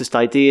Marxist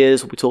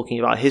ideas. We'll be talking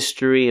about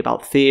history,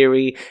 about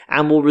theory,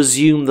 and we'll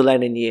resume the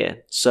Lenin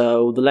year.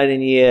 So the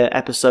Lenin year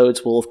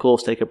episodes will, of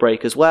course, take a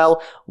break as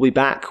well. We'll be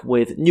back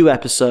with new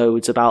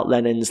episodes about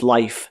Lenin's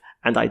life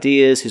and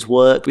ideas, his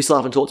work. We still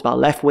haven't talked about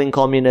left-wing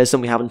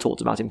communism. We haven't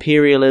talked about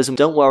imperialism.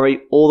 Don't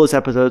worry, all those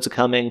episodes are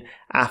coming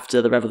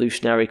after the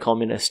Revolutionary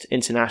Communist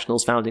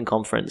International's founding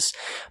conference.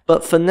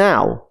 But for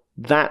now,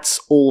 that's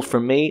all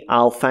from me.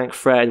 I'll thank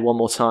Fred one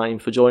more time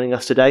for joining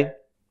us today.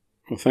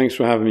 Well, thanks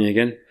for having me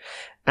again.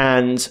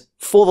 And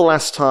for the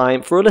last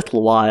time, for a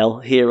little while,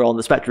 here on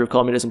the Spectre of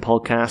Communism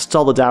podcast,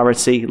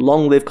 solidarity,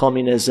 long live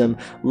communism,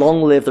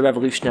 long live the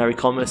Revolutionary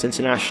Communist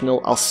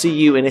International. I'll see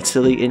you in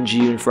Italy in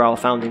June for our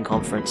founding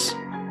conference.